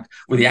interact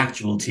with the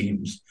actual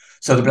teams.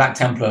 So the Black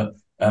Templar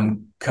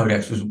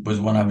Codex was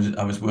one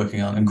I was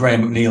working on, and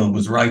Graham McNeil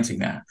was writing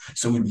that.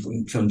 So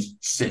we'd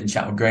sit and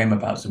chat with Graham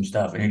about some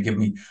stuff, and he'd give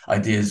me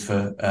ideas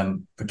for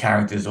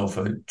characters or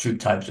for troop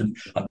types, and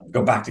I'd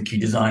go back to key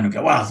design and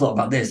go, "Wow, I thought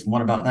about this, and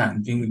what about that?"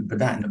 And we could put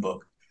that in the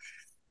book.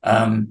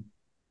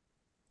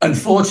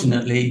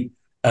 Unfortunately,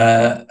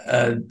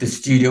 the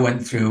studio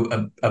went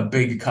through a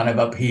big kind of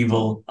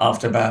upheaval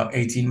after about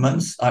 18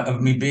 months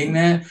of me being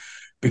there,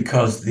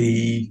 because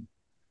the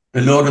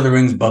Lord of the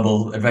Rings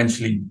bubble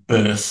eventually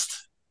burst.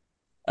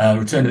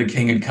 Return of the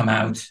King had come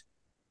out,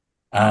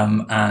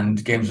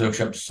 and Games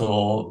Workshop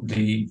saw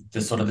the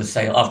sort of the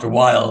sale. After a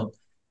while,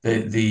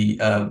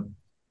 the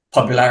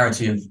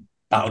popularity of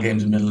battle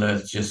games in Middle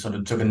Earth just sort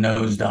of took a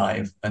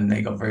nosedive, and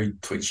they got very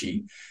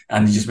twitchy,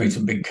 and they just made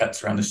some big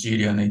cuts around the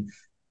studio, and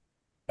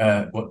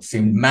they, what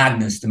seemed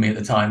madness to me at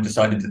the time,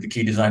 decided that the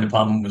key design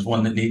department was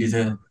one that needed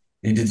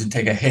to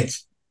take a hit.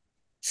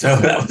 So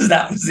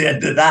that was the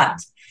end of that.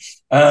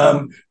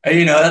 And,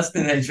 that's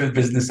the nature of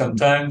business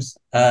sometimes.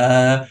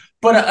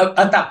 But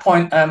at that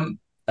point,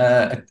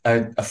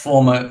 a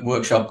former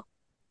workshop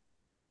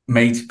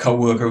mate,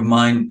 co-worker of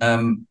mine,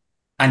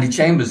 Andy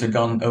Chambers, had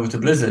gone over to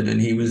Blizzard, and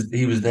he was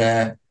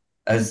there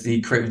as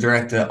the creative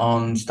director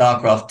on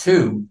StarCraft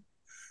 2.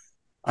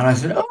 And I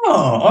said,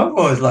 "Oh, I've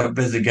always liked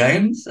Blizzard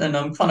games, and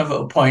I'm kind of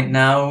at a point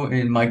now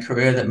in my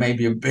career that may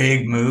be a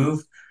big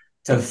move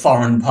to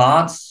foreign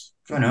parts.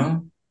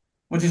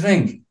 What do you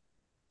think?"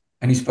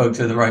 And he spoke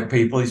to the right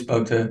people. He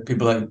spoke to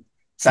people like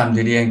Sam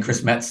Didier and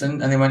Chris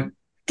Metzen, and they went,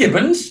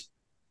 "Gibbons,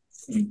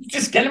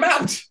 just get him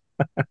out."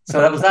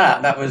 So that was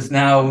that. That was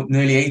now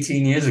nearly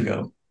 18 years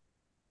ago.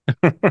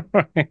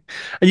 And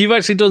you've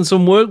actually done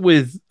some work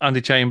with Andy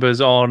Chambers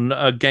on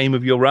a game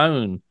of your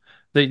own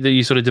that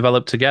you sort of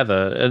developed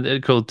together,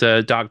 called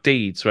Dark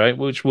Deeds, right?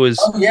 Which was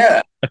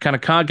a kind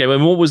of card game.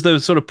 And what was the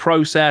sort of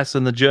process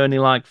and the journey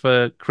like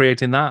for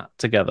creating that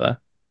together?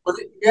 Well,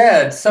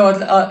 yeah. So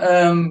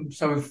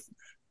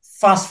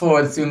fast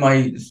forward through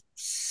my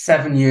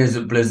 7 years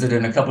at Blizzard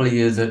and a couple of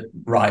years at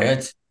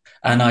Riot,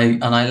 and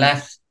I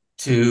left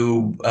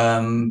to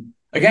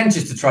again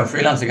just to try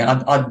freelance again.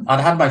 I'd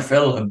had my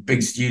fill of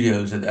big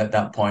studios at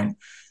that point,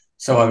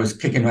 so I was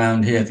kicking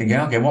around here thinking,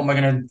 okay, what am I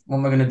gonna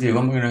do?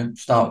 What am I gonna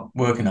start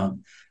working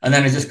on? And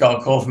then I just got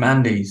a call from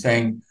Andy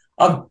saying,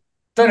 "I've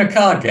done a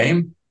card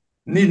game,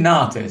 need an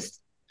artist."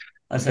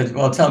 I said,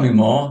 "Well, tell me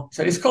more." He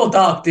said, "It's called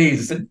Dark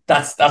Deeds." I said,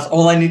 That's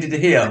all I needed to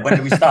hear. When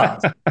do we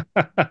start?"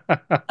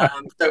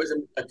 So it was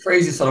a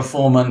crazy sort of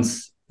 4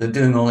 months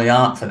doing all the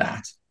art for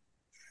that.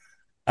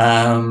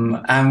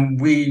 And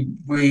we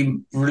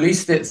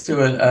released it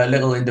through a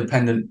little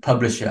independent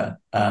publisher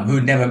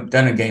who'd never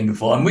done a game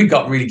before. And we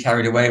got really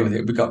carried away with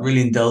it. We got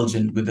really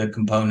indulgent with the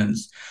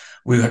components.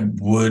 We had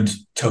wood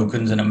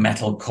tokens and a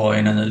metal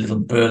coin and a little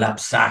burlap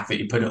sack that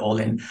you put it all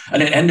in.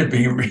 And it ended up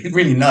being really,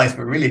 really nice,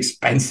 but really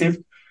expensive.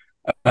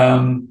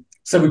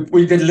 So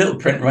we did a little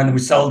print run and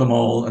we sold them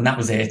all, and that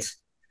was it.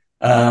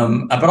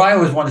 But I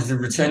always wanted to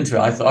return to it.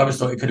 I always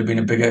thought it could have been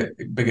a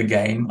bigger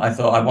game. Like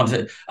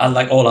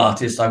all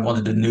artists, I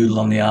wanted to noodle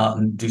on the art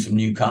and do some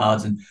new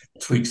cards and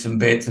tweak some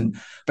bits.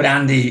 But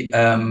Andy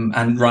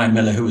and Ryan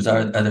Miller, who was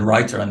the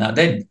writer on that,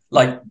 they'd,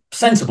 like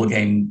sensible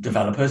game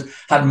developers,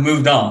 had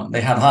moved on.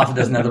 They had half a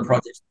dozen other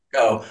projects to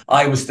go.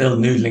 I was still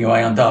noodling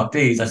away on Dark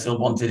Deeds. I still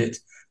wanted it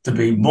to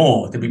be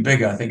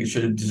bigger. I think it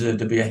should have deserved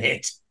to be a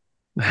hit.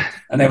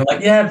 And they were like,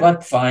 "Yeah,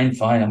 but fine.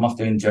 I'm off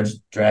doing Judge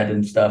Dredd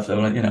and stuff."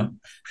 So, and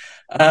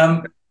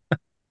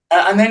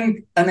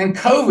then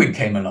COVID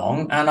came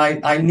along, and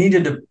I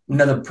needed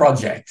another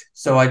project.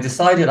 So I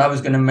decided I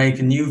was going to make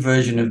a new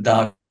version of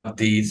Dark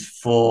Deeds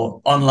for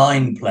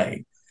online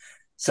play.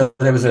 So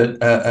there was an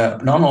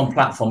online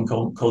platform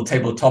called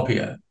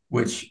Tabletopia,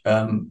 which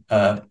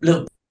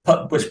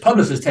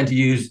publishers tend to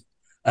use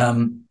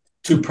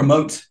to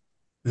promote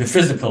the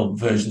physical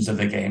versions of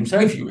the game. So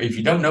if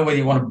you don't know whether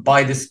you want to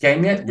buy this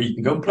game yet, well, you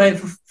can go play it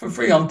for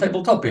free on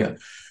Tabletopia.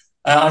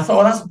 I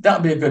thought, well,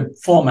 that'd be a good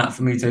format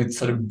for me to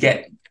sort of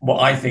get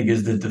what I think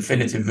is the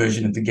definitive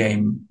version of the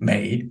game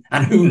made.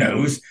 And who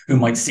knows who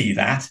might see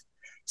that.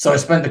 So I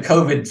spent the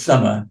COVID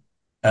summer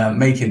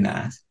making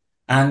that.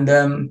 And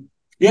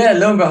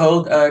lo and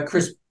behold,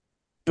 Chris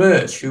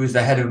Birch, who is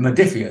the head of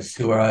Modifius,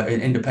 who are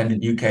an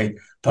independent UK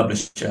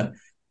publisher,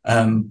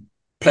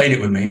 played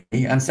it with me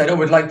and said, "Oh,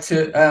 we'd like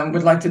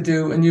to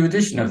do a new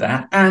edition of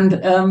that." And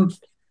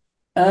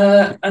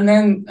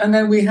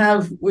then we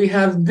have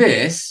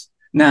this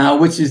now,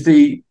 which is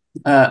the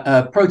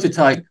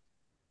prototype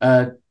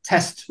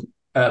test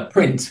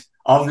print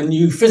of the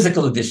new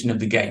physical edition of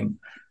the game,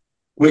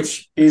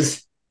 which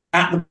is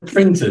at the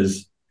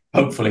printers,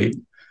 hopefully,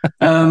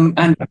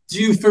 and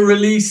due for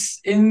release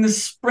in the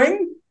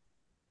spring.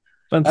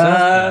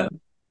 Fantastic.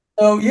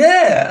 So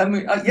yeah, I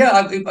mean,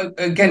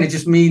 again, it's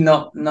just me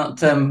not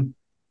being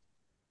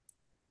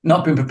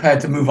prepared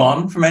to move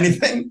on from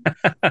anything,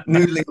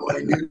 noodling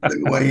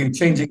away,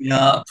 changing the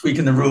art,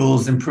 tweaking the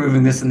rules,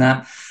 improving this and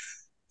that.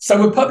 So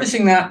we're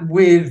publishing that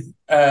with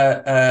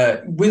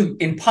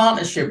in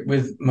partnership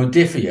with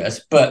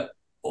Modifius, but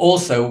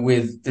also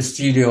with the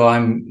studio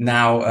I'm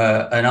now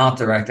an art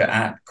director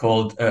at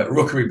called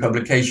Rookery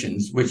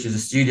Publications, which is a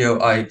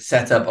studio I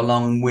set up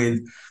along with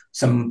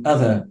some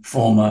other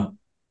former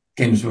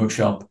Games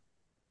Workshop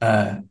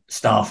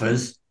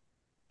staffers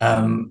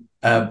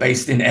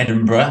based in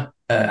Edinburgh,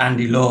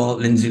 Andy Law,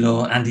 Lindsay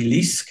Law, Andy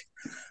Leask,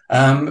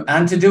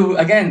 and to do,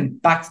 again,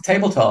 back to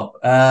tabletop,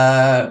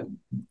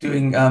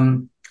 doing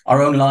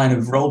our own line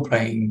of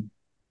role-playing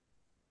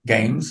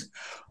games.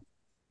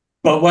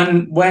 But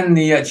when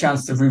the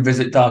chance to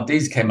revisit Dark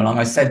Deeds came along,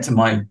 I said to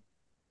my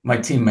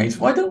teammates,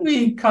 why don't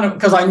we kind of,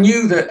 because I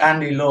knew that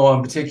Andy Law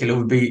in particular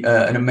would be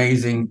an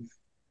amazing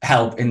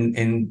help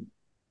in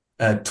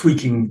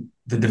tweaking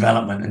the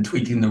development and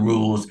tweaking the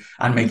rules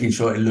and making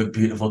sure it looked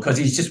beautiful, because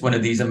he's just one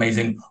of these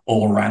amazing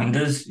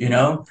all-rounders, you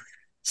know.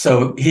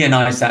 So he and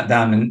I sat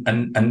down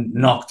and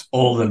knocked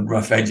all the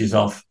rough edges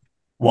off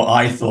what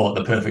I thought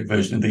the perfect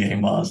version of the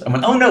game was, and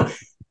went, oh no,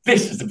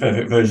 this is the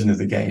perfect version of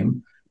the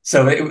game.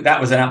 So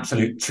that was an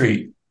absolute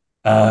treat.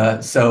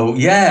 So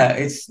yeah,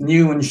 it's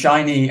new and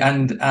shiny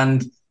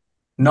and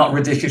not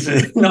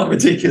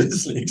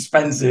ridiculously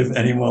expensive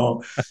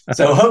anymore.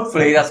 So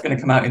hopefully that's going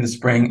to come out in the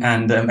spring,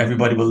 and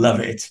everybody will love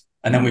it,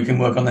 and then we can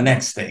work on the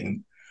next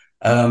thing.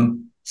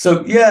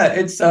 So yeah,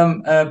 it's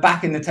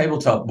back in the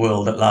tabletop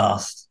world at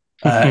last.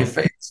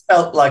 It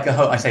felt like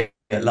I say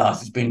at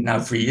last. It's been now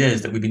 3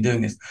 years that we've been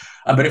doing this,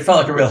 but it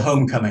felt like a real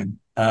homecoming.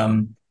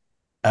 Long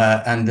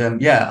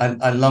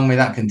may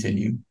that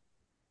continue.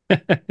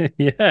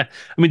 Yeah. I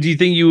mean, do you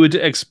think you would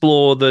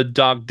explore the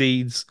Dark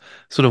Deeds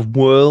sort of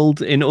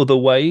world in other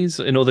ways,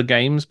 in other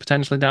games,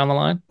 potentially down the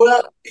line?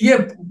 Well,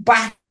 yeah,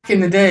 back in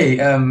the day,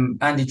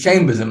 Andy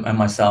Chambers and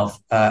myself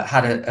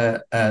had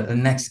the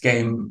next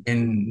game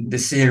in the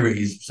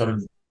series sort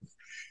of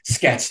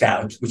sketched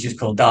out, which is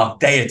called Dark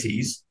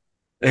Deities.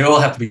 They all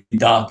have to be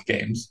dark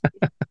games.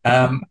 But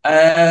and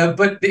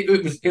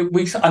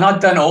I'd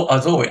done all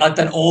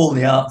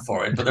the art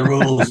for it, but the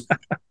rules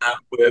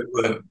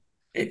were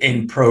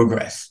in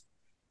progress.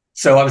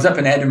 So I was up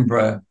in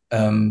Edinburgh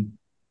the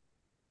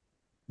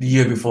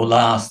year before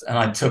last, and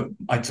I took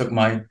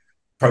my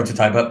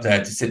prototype up there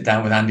to sit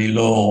down with Andy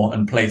Law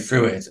and play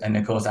through it. And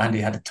of course, Andy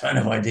had a ton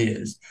of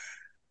ideas.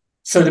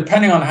 So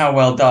depending on how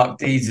well Dark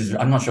Deeds is,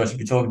 I'm not sure I should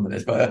be talking about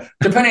this, but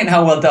depending on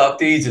how well Dark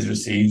Deeds is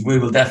received, we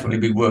will definitely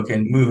be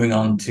moving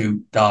on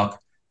to Dark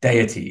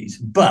Deities.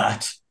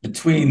 But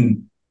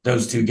between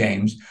those two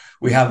games,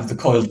 we have the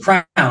Coiled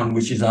Crown,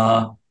 which is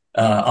our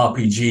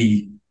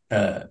RPG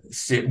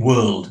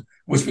world,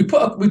 which we've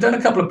done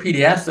a couple of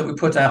PDFs that we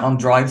put out on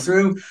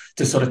drive-through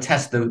to sort of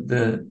test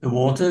the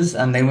waters,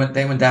 and they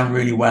went down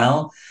really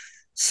well.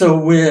 So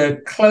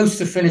we're close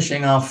to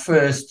finishing our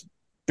first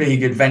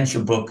big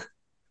adventure book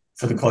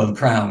for the Coiled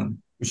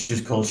Crown, which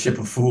is called Ship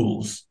of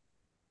Fools.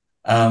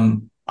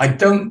 I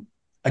don't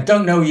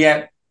know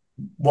yet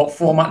what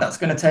format that's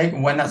going to take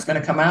and when that's going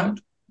to come out,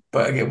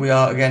 but again, we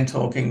are again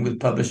talking with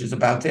publishers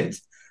about it.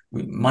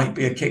 We might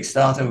be a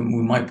Kickstarter, and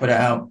we might put it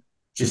out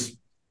just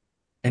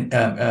as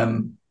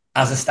a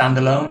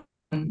standalone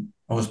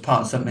or as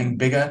part of something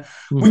bigger.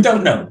 We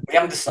don't know. We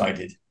haven't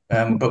decided,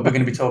 but we're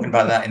going to be talking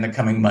about that in the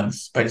coming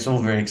months. But it's all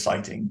very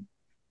exciting.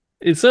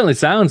 It certainly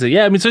sounds it.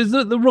 Yeah, I mean, so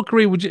the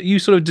Rookery, would you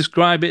sort of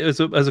describe it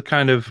as a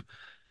kind of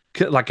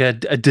like a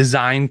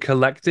design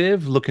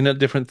collective, looking at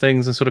different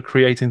things and sort of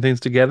creating things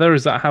together?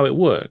 Is that how it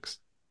works?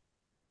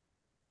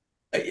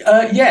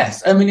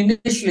 Yes. I mean,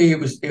 initially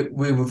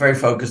we were very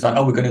focused on,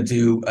 we're going to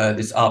do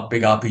this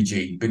big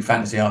RPG, big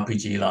fantasy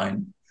RPG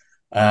line,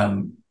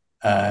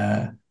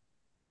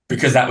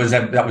 because that was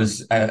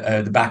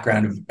the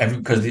background of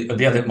because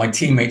my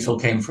teammates all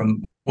came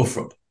from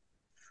Wolfrup.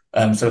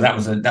 So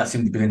that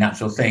seemed to be the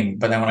natural thing.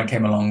 But then when I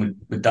came along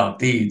with Dark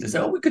Deeds, I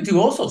said, we could do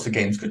all sorts of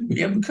games, couldn't we?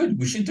 Yeah, we could.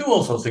 We should do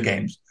all sorts of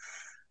games.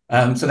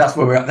 So that's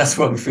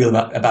what we feel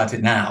about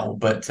it now.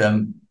 But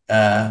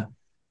yeah,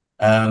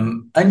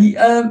 I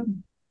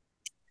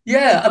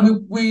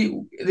mean,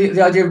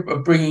 the idea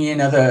of bringing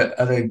in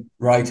other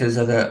writers,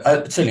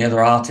 certainly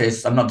other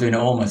artists. I'm not doing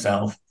it all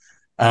myself.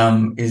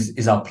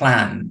 Is our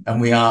plan, and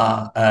we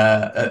are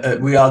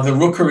the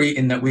Rookery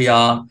in that we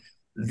are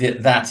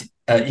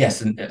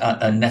yes,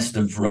 a nest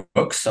of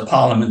rooks, a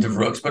parliament of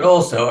rooks, but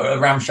also a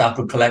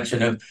ramshackle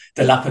collection of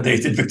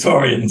dilapidated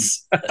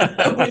Victorians.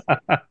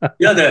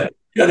 the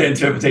other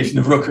interpretation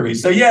of Rookery.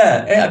 So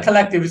yeah, a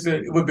collective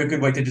would be a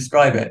good way to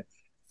describe it.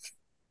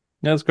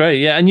 That's great.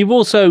 Yeah, and you've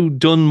also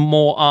done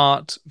more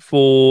art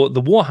for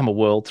the Warhammer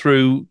world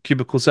through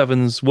Cubicle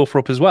 7's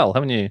Wolfrup as well,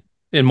 haven't you?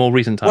 In more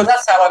recent times. Well,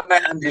 that's how I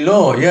met Andy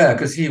Law. Yeah,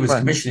 because he was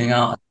commissioning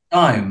art at the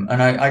time,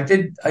 and I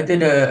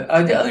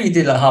only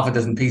did like half a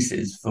dozen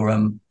pieces for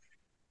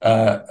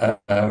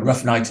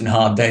Rough Nights and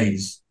Hard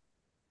Days,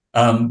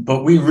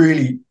 but we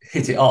really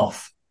hit it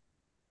off.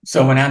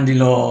 So when Andy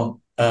Law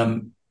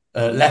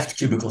left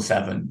Cubicle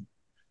 7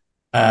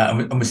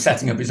 and was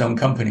setting up his own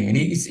company, and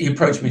he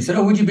approached me and said,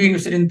 would you be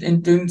interested in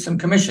doing some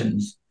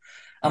commissions?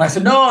 And I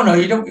said, no,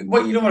 you don't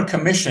want to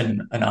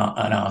commission an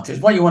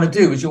artist. What you want to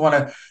do is you want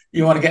to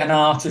get an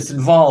artist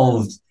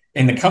involved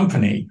in the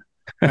company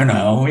I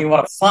know, we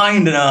want to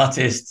find an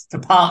artist to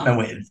partner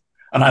with.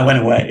 And I went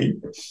away.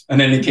 And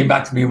then he came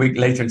back to me a week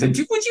later and said,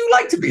 would you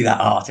like to be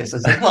that artist? I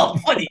said, well,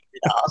 funny you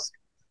did ask.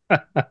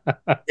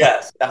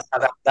 Yes, that's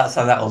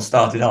how that all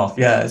started off.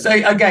 Yeah. So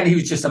again, he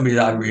was just somebody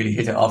that I really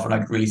hit it off, and I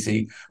could really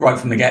see right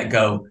from the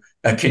get-go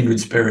a kindred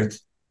spirit,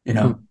 you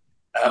know.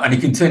 And he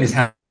can turn his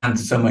hand to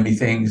so many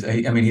things.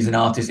 I mean, he's an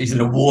artist. He's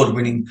an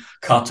award-winning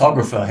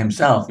cartographer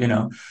himself, you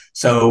know.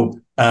 So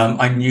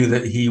I knew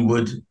that he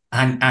would,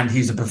 and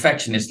he's a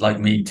perfectionist like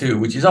me too,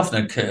 which is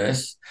often a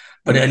curse.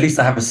 But at least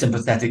I have a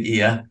sympathetic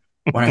ear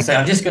when I say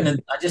I just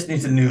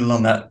need to noodle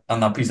on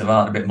that piece of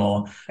art a bit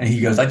more. And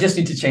he goes, I just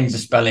need to change the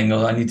spelling,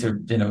 or I need to,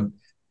 you know,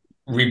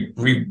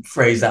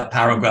 rephrase that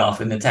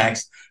paragraph in the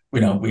text.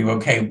 You know, we were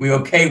okay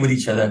with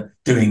each other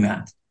doing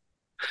that.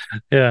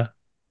 Yeah.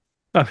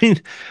 I mean,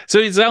 so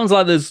it sounds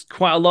like there's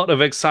quite a lot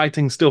of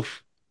exciting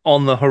stuff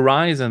on the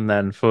horizon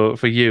then for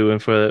you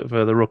and for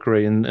the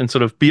Rookery, and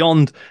sort of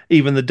beyond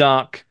even the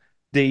dark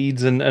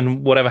deeds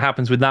and whatever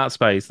happens with that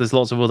space. There's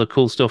lots of other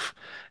cool stuff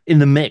in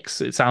the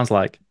mix, it sounds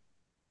like.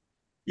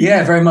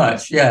 Yeah, very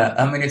much. Yeah.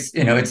 I mean, it's,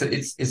 you know,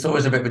 it's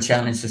always a bit of a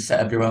challenge to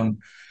set up your own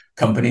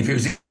company. If it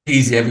was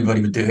easy,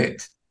 everybody would do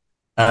it.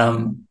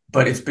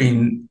 But it's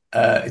been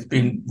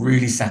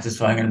really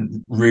satisfying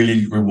and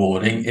really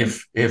rewarding.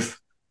 If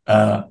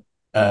a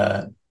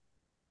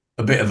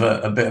bit of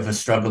a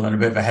struggle and a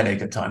bit of a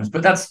headache at times,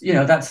 but that's, you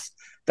know, that's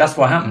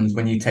what happens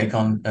when you take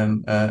on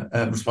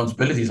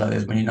responsibilities like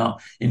this. When you're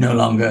no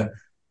longer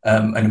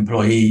an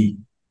employee,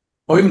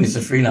 or even as a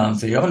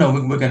freelancer. Oh no,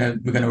 we're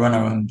gonna run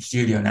our own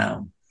studio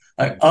now.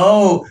 Like,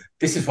 oh,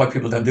 this is why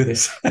people don't do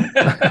this. But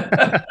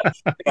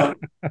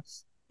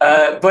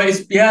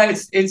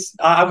it's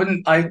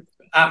I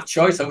have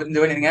choice. I wouldn't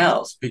do anything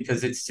else,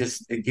 because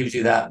it gives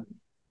you that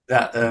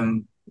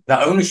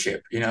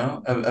ownership, you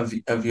know,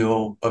 of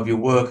your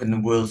work and the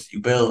worlds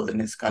you build.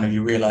 And it's kind of,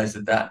 you realize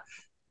that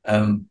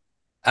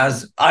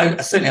as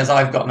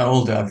I've gotten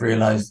older, I've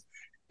realized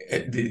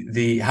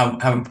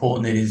how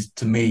important it is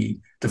to me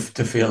to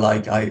feel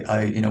like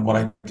I you know, what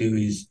I do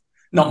is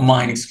not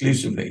mine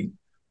exclusively,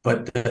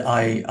 but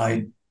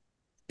that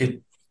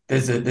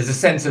there's a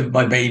sense of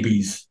my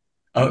babies,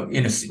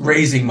 you know,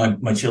 raising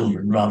my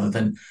children rather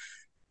than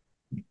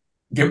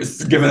giving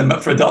them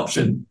up for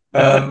adoption.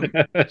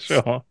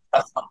 Sure.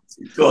 That's not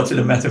sort of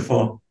the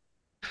metaphor.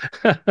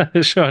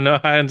 Sure,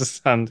 no, I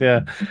understand.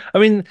 Yeah. I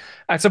mean,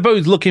 I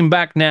suppose looking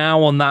back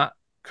now on that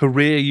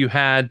career you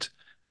had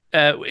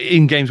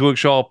in Games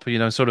Workshop, you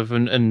know, sort of,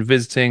 and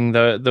visiting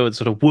the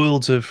sort of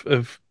worlds of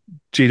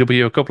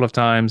GW a couple of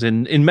times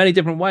in many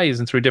different ways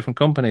and through different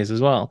companies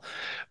as well.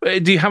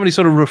 Do you have any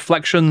sort of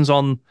reflections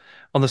on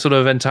the sort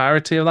of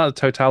entirety of that, the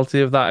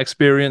totality of that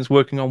experience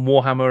working on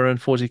Warhammer and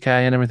 40K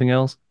and everything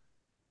else?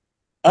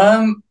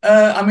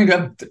 I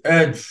mean,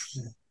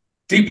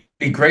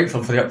 deeply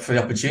grateful for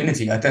the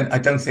opportunity. I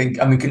don't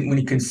think. I mean, when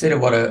you consider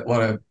what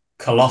a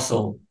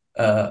colossal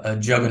a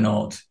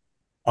juggernaut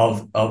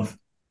of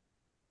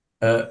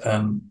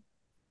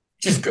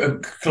just a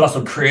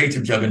colossal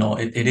creative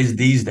juggernaut it is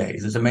these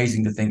days. It's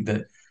amazing to think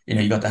that, you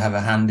know, you got to have a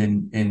hand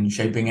in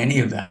shaping any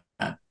of that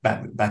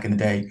back in the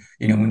day.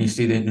 You know, when you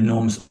see the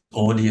enormous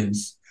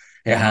audience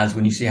it has,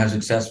 when you see how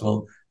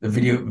successful the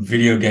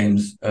video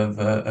games of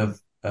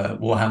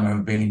Warhammer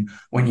have been,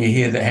 when you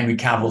hear that Henry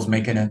Cavill's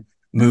making a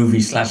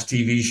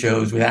movie/TV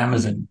shows with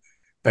Amazon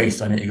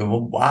based on it, you go,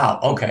 well, wow,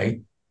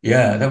 okay,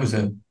 yeah, that was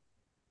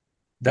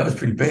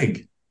pretty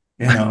big.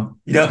 Yeah.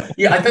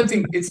 I don't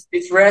think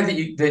it's rare that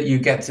you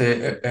get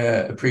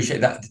to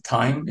appreciate that at the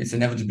time. It's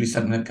inevitably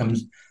something that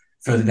comes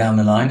further down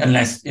the line,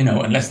 unless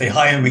they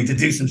hire me to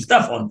do some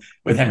stuff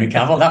with Henry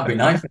Cavill. That'd be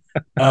nice.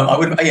 I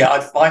would,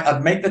 yeah,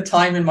 I'd make the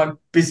time in my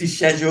busy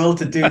schedule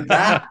to do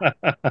that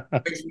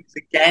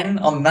again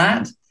on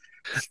that.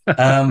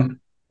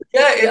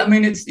 Yeah, I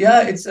mean, it's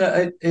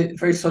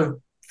very sort of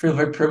feel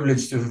very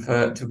privileged to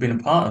have been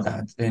a part of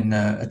that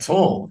at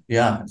all.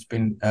 Yeah, it's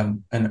been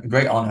a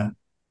great honor.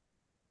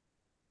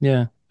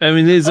 Yeah, I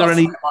mean, is there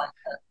any?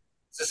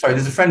 Sorry,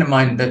 there's a friend of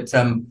mine that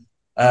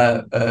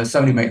a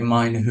Sony mate of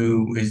mine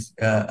who is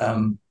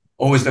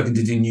always looking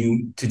to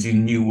do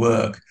new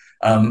work,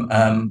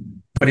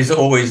 but he's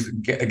always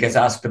gets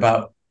asked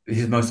about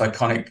his most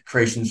iconic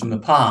creations from the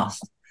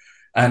past,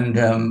 and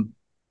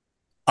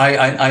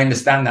I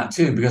understand that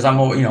too, because I'm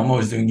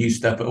always doing new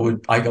stuff, but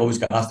I always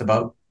get asked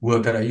about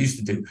work that I used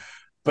to do.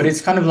 But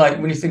it's kind of like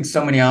when you think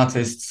so many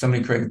artists, so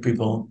many creative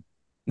people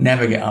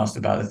never get asked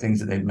about the things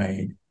that they've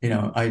made. You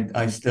know,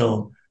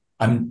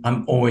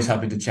 I'm always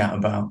happy to chat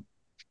about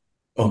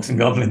orcs and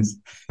goblins.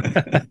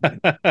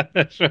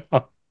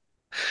 Sure.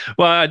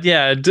 Well,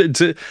 yeah,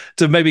 to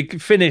maybe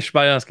finish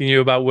by asking you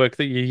about work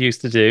that you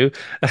used to do,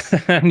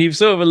 and you've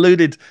sort of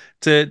alluded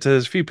to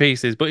a few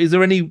pieces, but is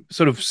there any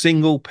sort of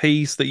single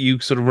piece that you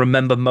sort of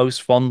remember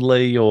most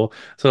fondly, or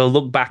sort of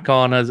look back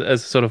on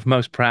as sort of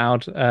most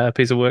proud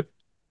piece of work?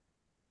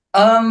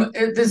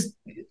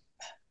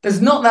 There's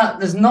not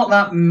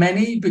that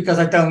many, because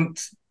I don't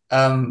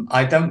want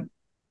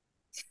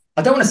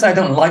to say I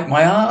don't like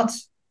my art,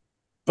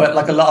 but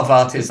like a lot of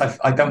artists,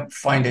 I don't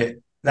find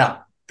it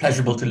that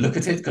pleasurable to look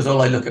at it, because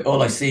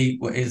all I see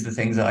is the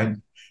things that I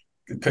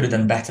could have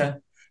done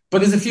better.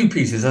 But there's a few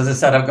pieces. As I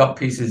said, I've got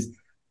pieces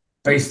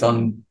based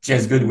on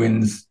Jez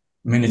Goodwin's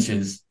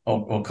miniatures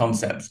or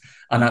concepts,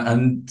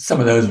 and some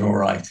of those are all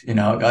right. You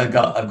know, I've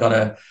got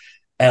a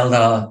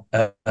Eldar,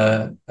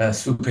 a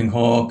swooping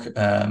hawk,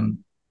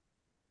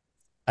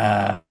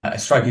 a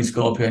striking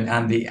scorpion,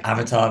 and the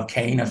avatar of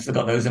Cain. I've still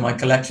got those in my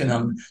collection.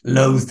 I'm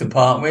loath to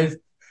part with.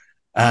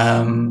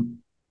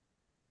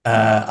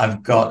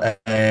 I've got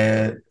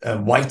a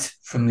white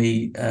from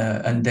the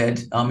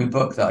Undead Army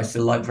book that I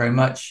still like very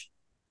much.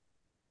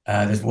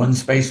 There's one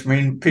Space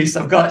Marine piece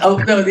I've got. Oh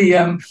no,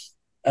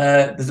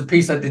 there's a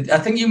piece I did. I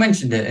think you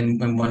mentioned it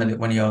in one of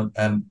your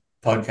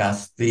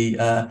podcasts.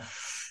 The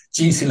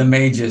Gene Sealer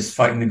Mages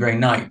fighting the Grey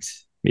Knight.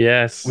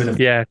 Yes.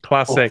 Yeah.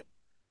 Classic.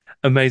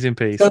 Amazing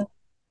piece. So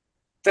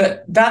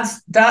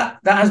that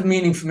has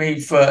meaning for me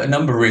for a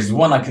number of reasons.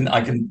 One,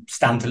 I can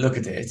stand to look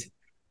at it.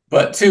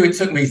 But two, it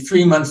took me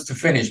 3 months to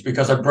finish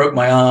because I broke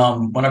my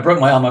arm. When I broke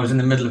my arm, I was in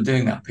the middle of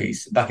doing that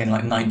piece back in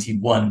like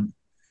 91.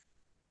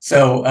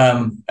 So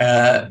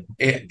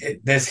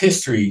there's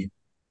history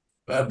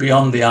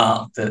beyond the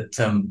art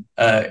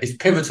that is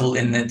pivotal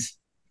in that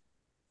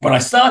when I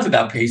started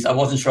that piece, I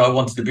wasn't sure I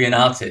wanted to be an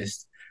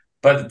artist.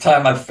 By the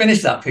time I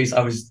finished that piece,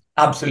 I was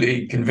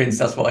absolutely convinced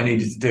that's what I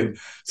needed to do.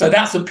 So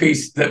that's a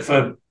piece that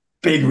for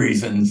big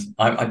reasons,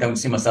 I don't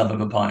see myself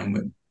ever parting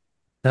with.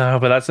 No,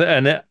 but that's it.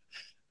 And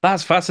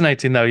that's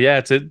fascinating though.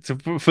 Yeah.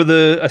 For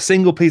a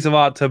single piece of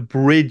art to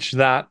bridge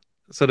that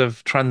sort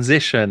of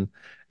transition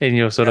in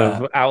your sort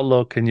of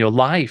outlook and your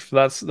life.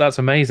 That's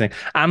amazing.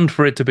 And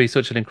for it to be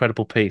such an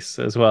incredible piece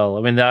as well.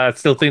 I mean, I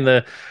still think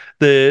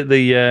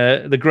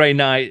the Grey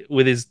Knight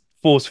with his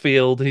force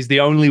field, he's the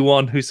only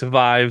one who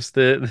survives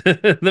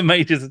the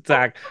Mage's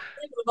attack.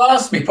 People have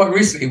asked me quite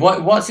recently,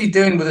 what's he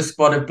doing with a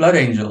squad of Blood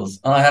Angels?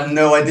 And I have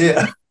no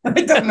idea. I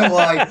don't know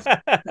why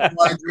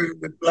I drew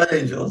with Blood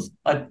Angels.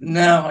 I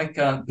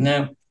can't.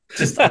 No,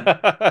 just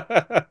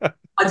I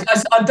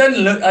don't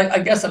look. I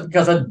guess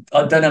because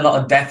I've done a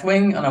lot of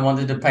Deathwing, and I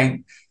wanted to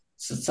paint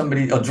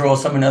somebody or draw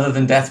someone other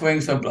than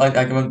Deathwing. So I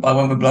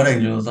went with Blood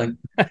Angels.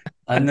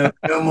 I know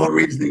no more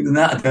reasoning than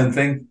that. I don't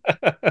think.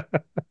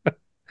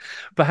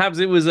 Perhaps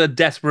it was a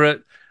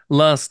desperate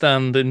last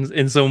stand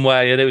in some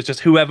way, and it was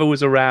just whoever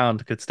was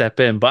around could step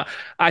in. But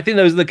I think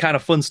those are the kind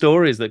of fun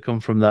stories that come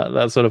from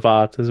that sort of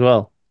art as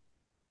well.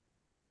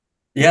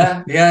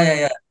 Yeah.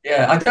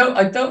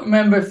 I don't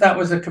remember if that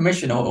was a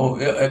commission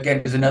or again,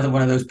 it was another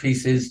one of those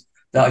pieces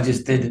that I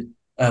just did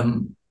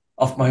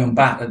off my own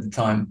bat at the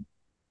time.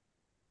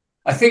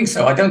 I think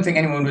so. I don't think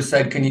anyone was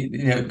said, can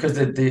you know, because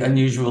the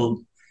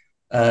unusual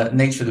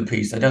nature of the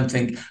piece. I don't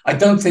think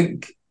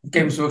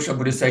Games Workshop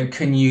would have said,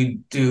 can you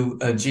do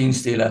a Gene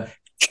Stealer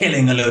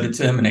killing a load of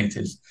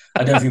Terminators?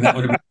 I don't think that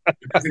would have been,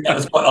 I think that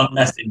was quite on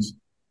message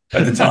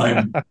at the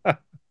time.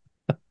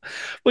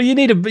 Well, you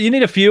need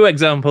a few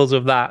examples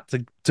of that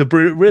to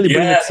really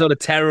bring the sort of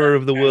terror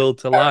of the world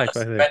to life.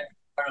 I think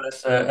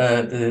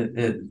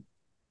the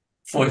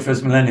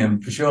 41st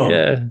millennium for sure.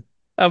 Yeah,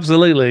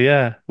 absolutely.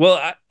 Yeah.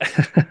 Well,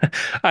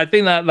 I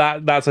think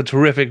that's a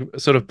terrific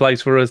sort of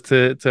place for us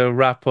to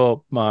wrap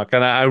up, Mark.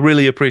 And I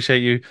really appreciate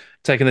you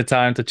taking the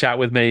time to chat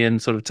with me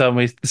and sort of tell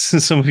me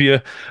some of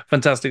your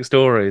fantastic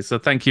stories. So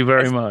thank you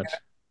very much.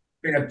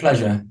 It's been a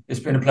pleasure. It's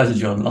been a pleasure,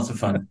 Jordan. Lots of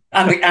fun,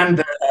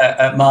 and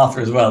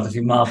Martha as well. Did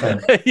you, Martha?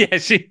 Yeah,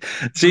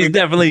 she's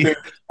definitely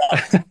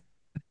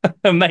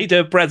made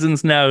her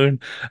presence known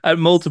at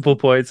multiple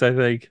points, I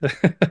think.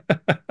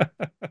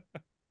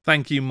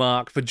 Thank you,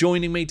 Mark, for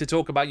joining me to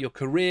talk about your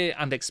career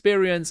and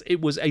experience.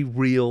 It was a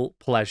real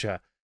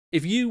pleasure.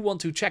 If you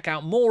want to check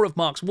out more of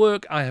Mark's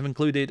work, I have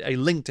included a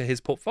link to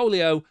his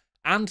portfolio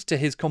and to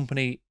his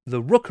company,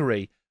 The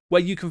Rookery,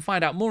 where you can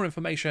find out more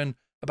information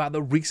about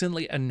the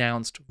recently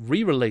announced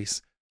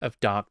re-release of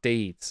Dark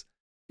Deeds.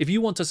 If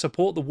you want to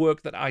support the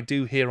work that I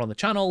do here on the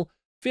channel,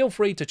 feel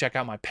free to check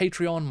out my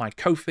Patreon, my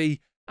Ko-fi,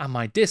 and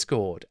my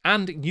Discord,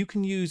 and you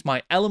can use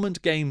my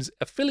Element Games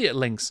affiliate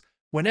links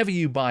whenever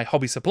you buy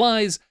hobby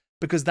supplies,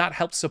 because that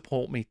helps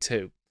support me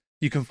too.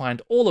 You can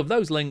find all of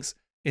those links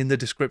in the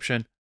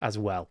description as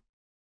well.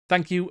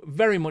 Thank you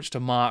very much to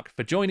Mark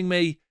for joining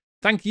me.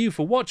 Thank you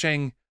for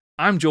watching.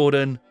 I'm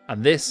Jordan,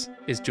 and this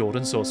is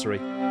Jordan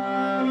Sorcery.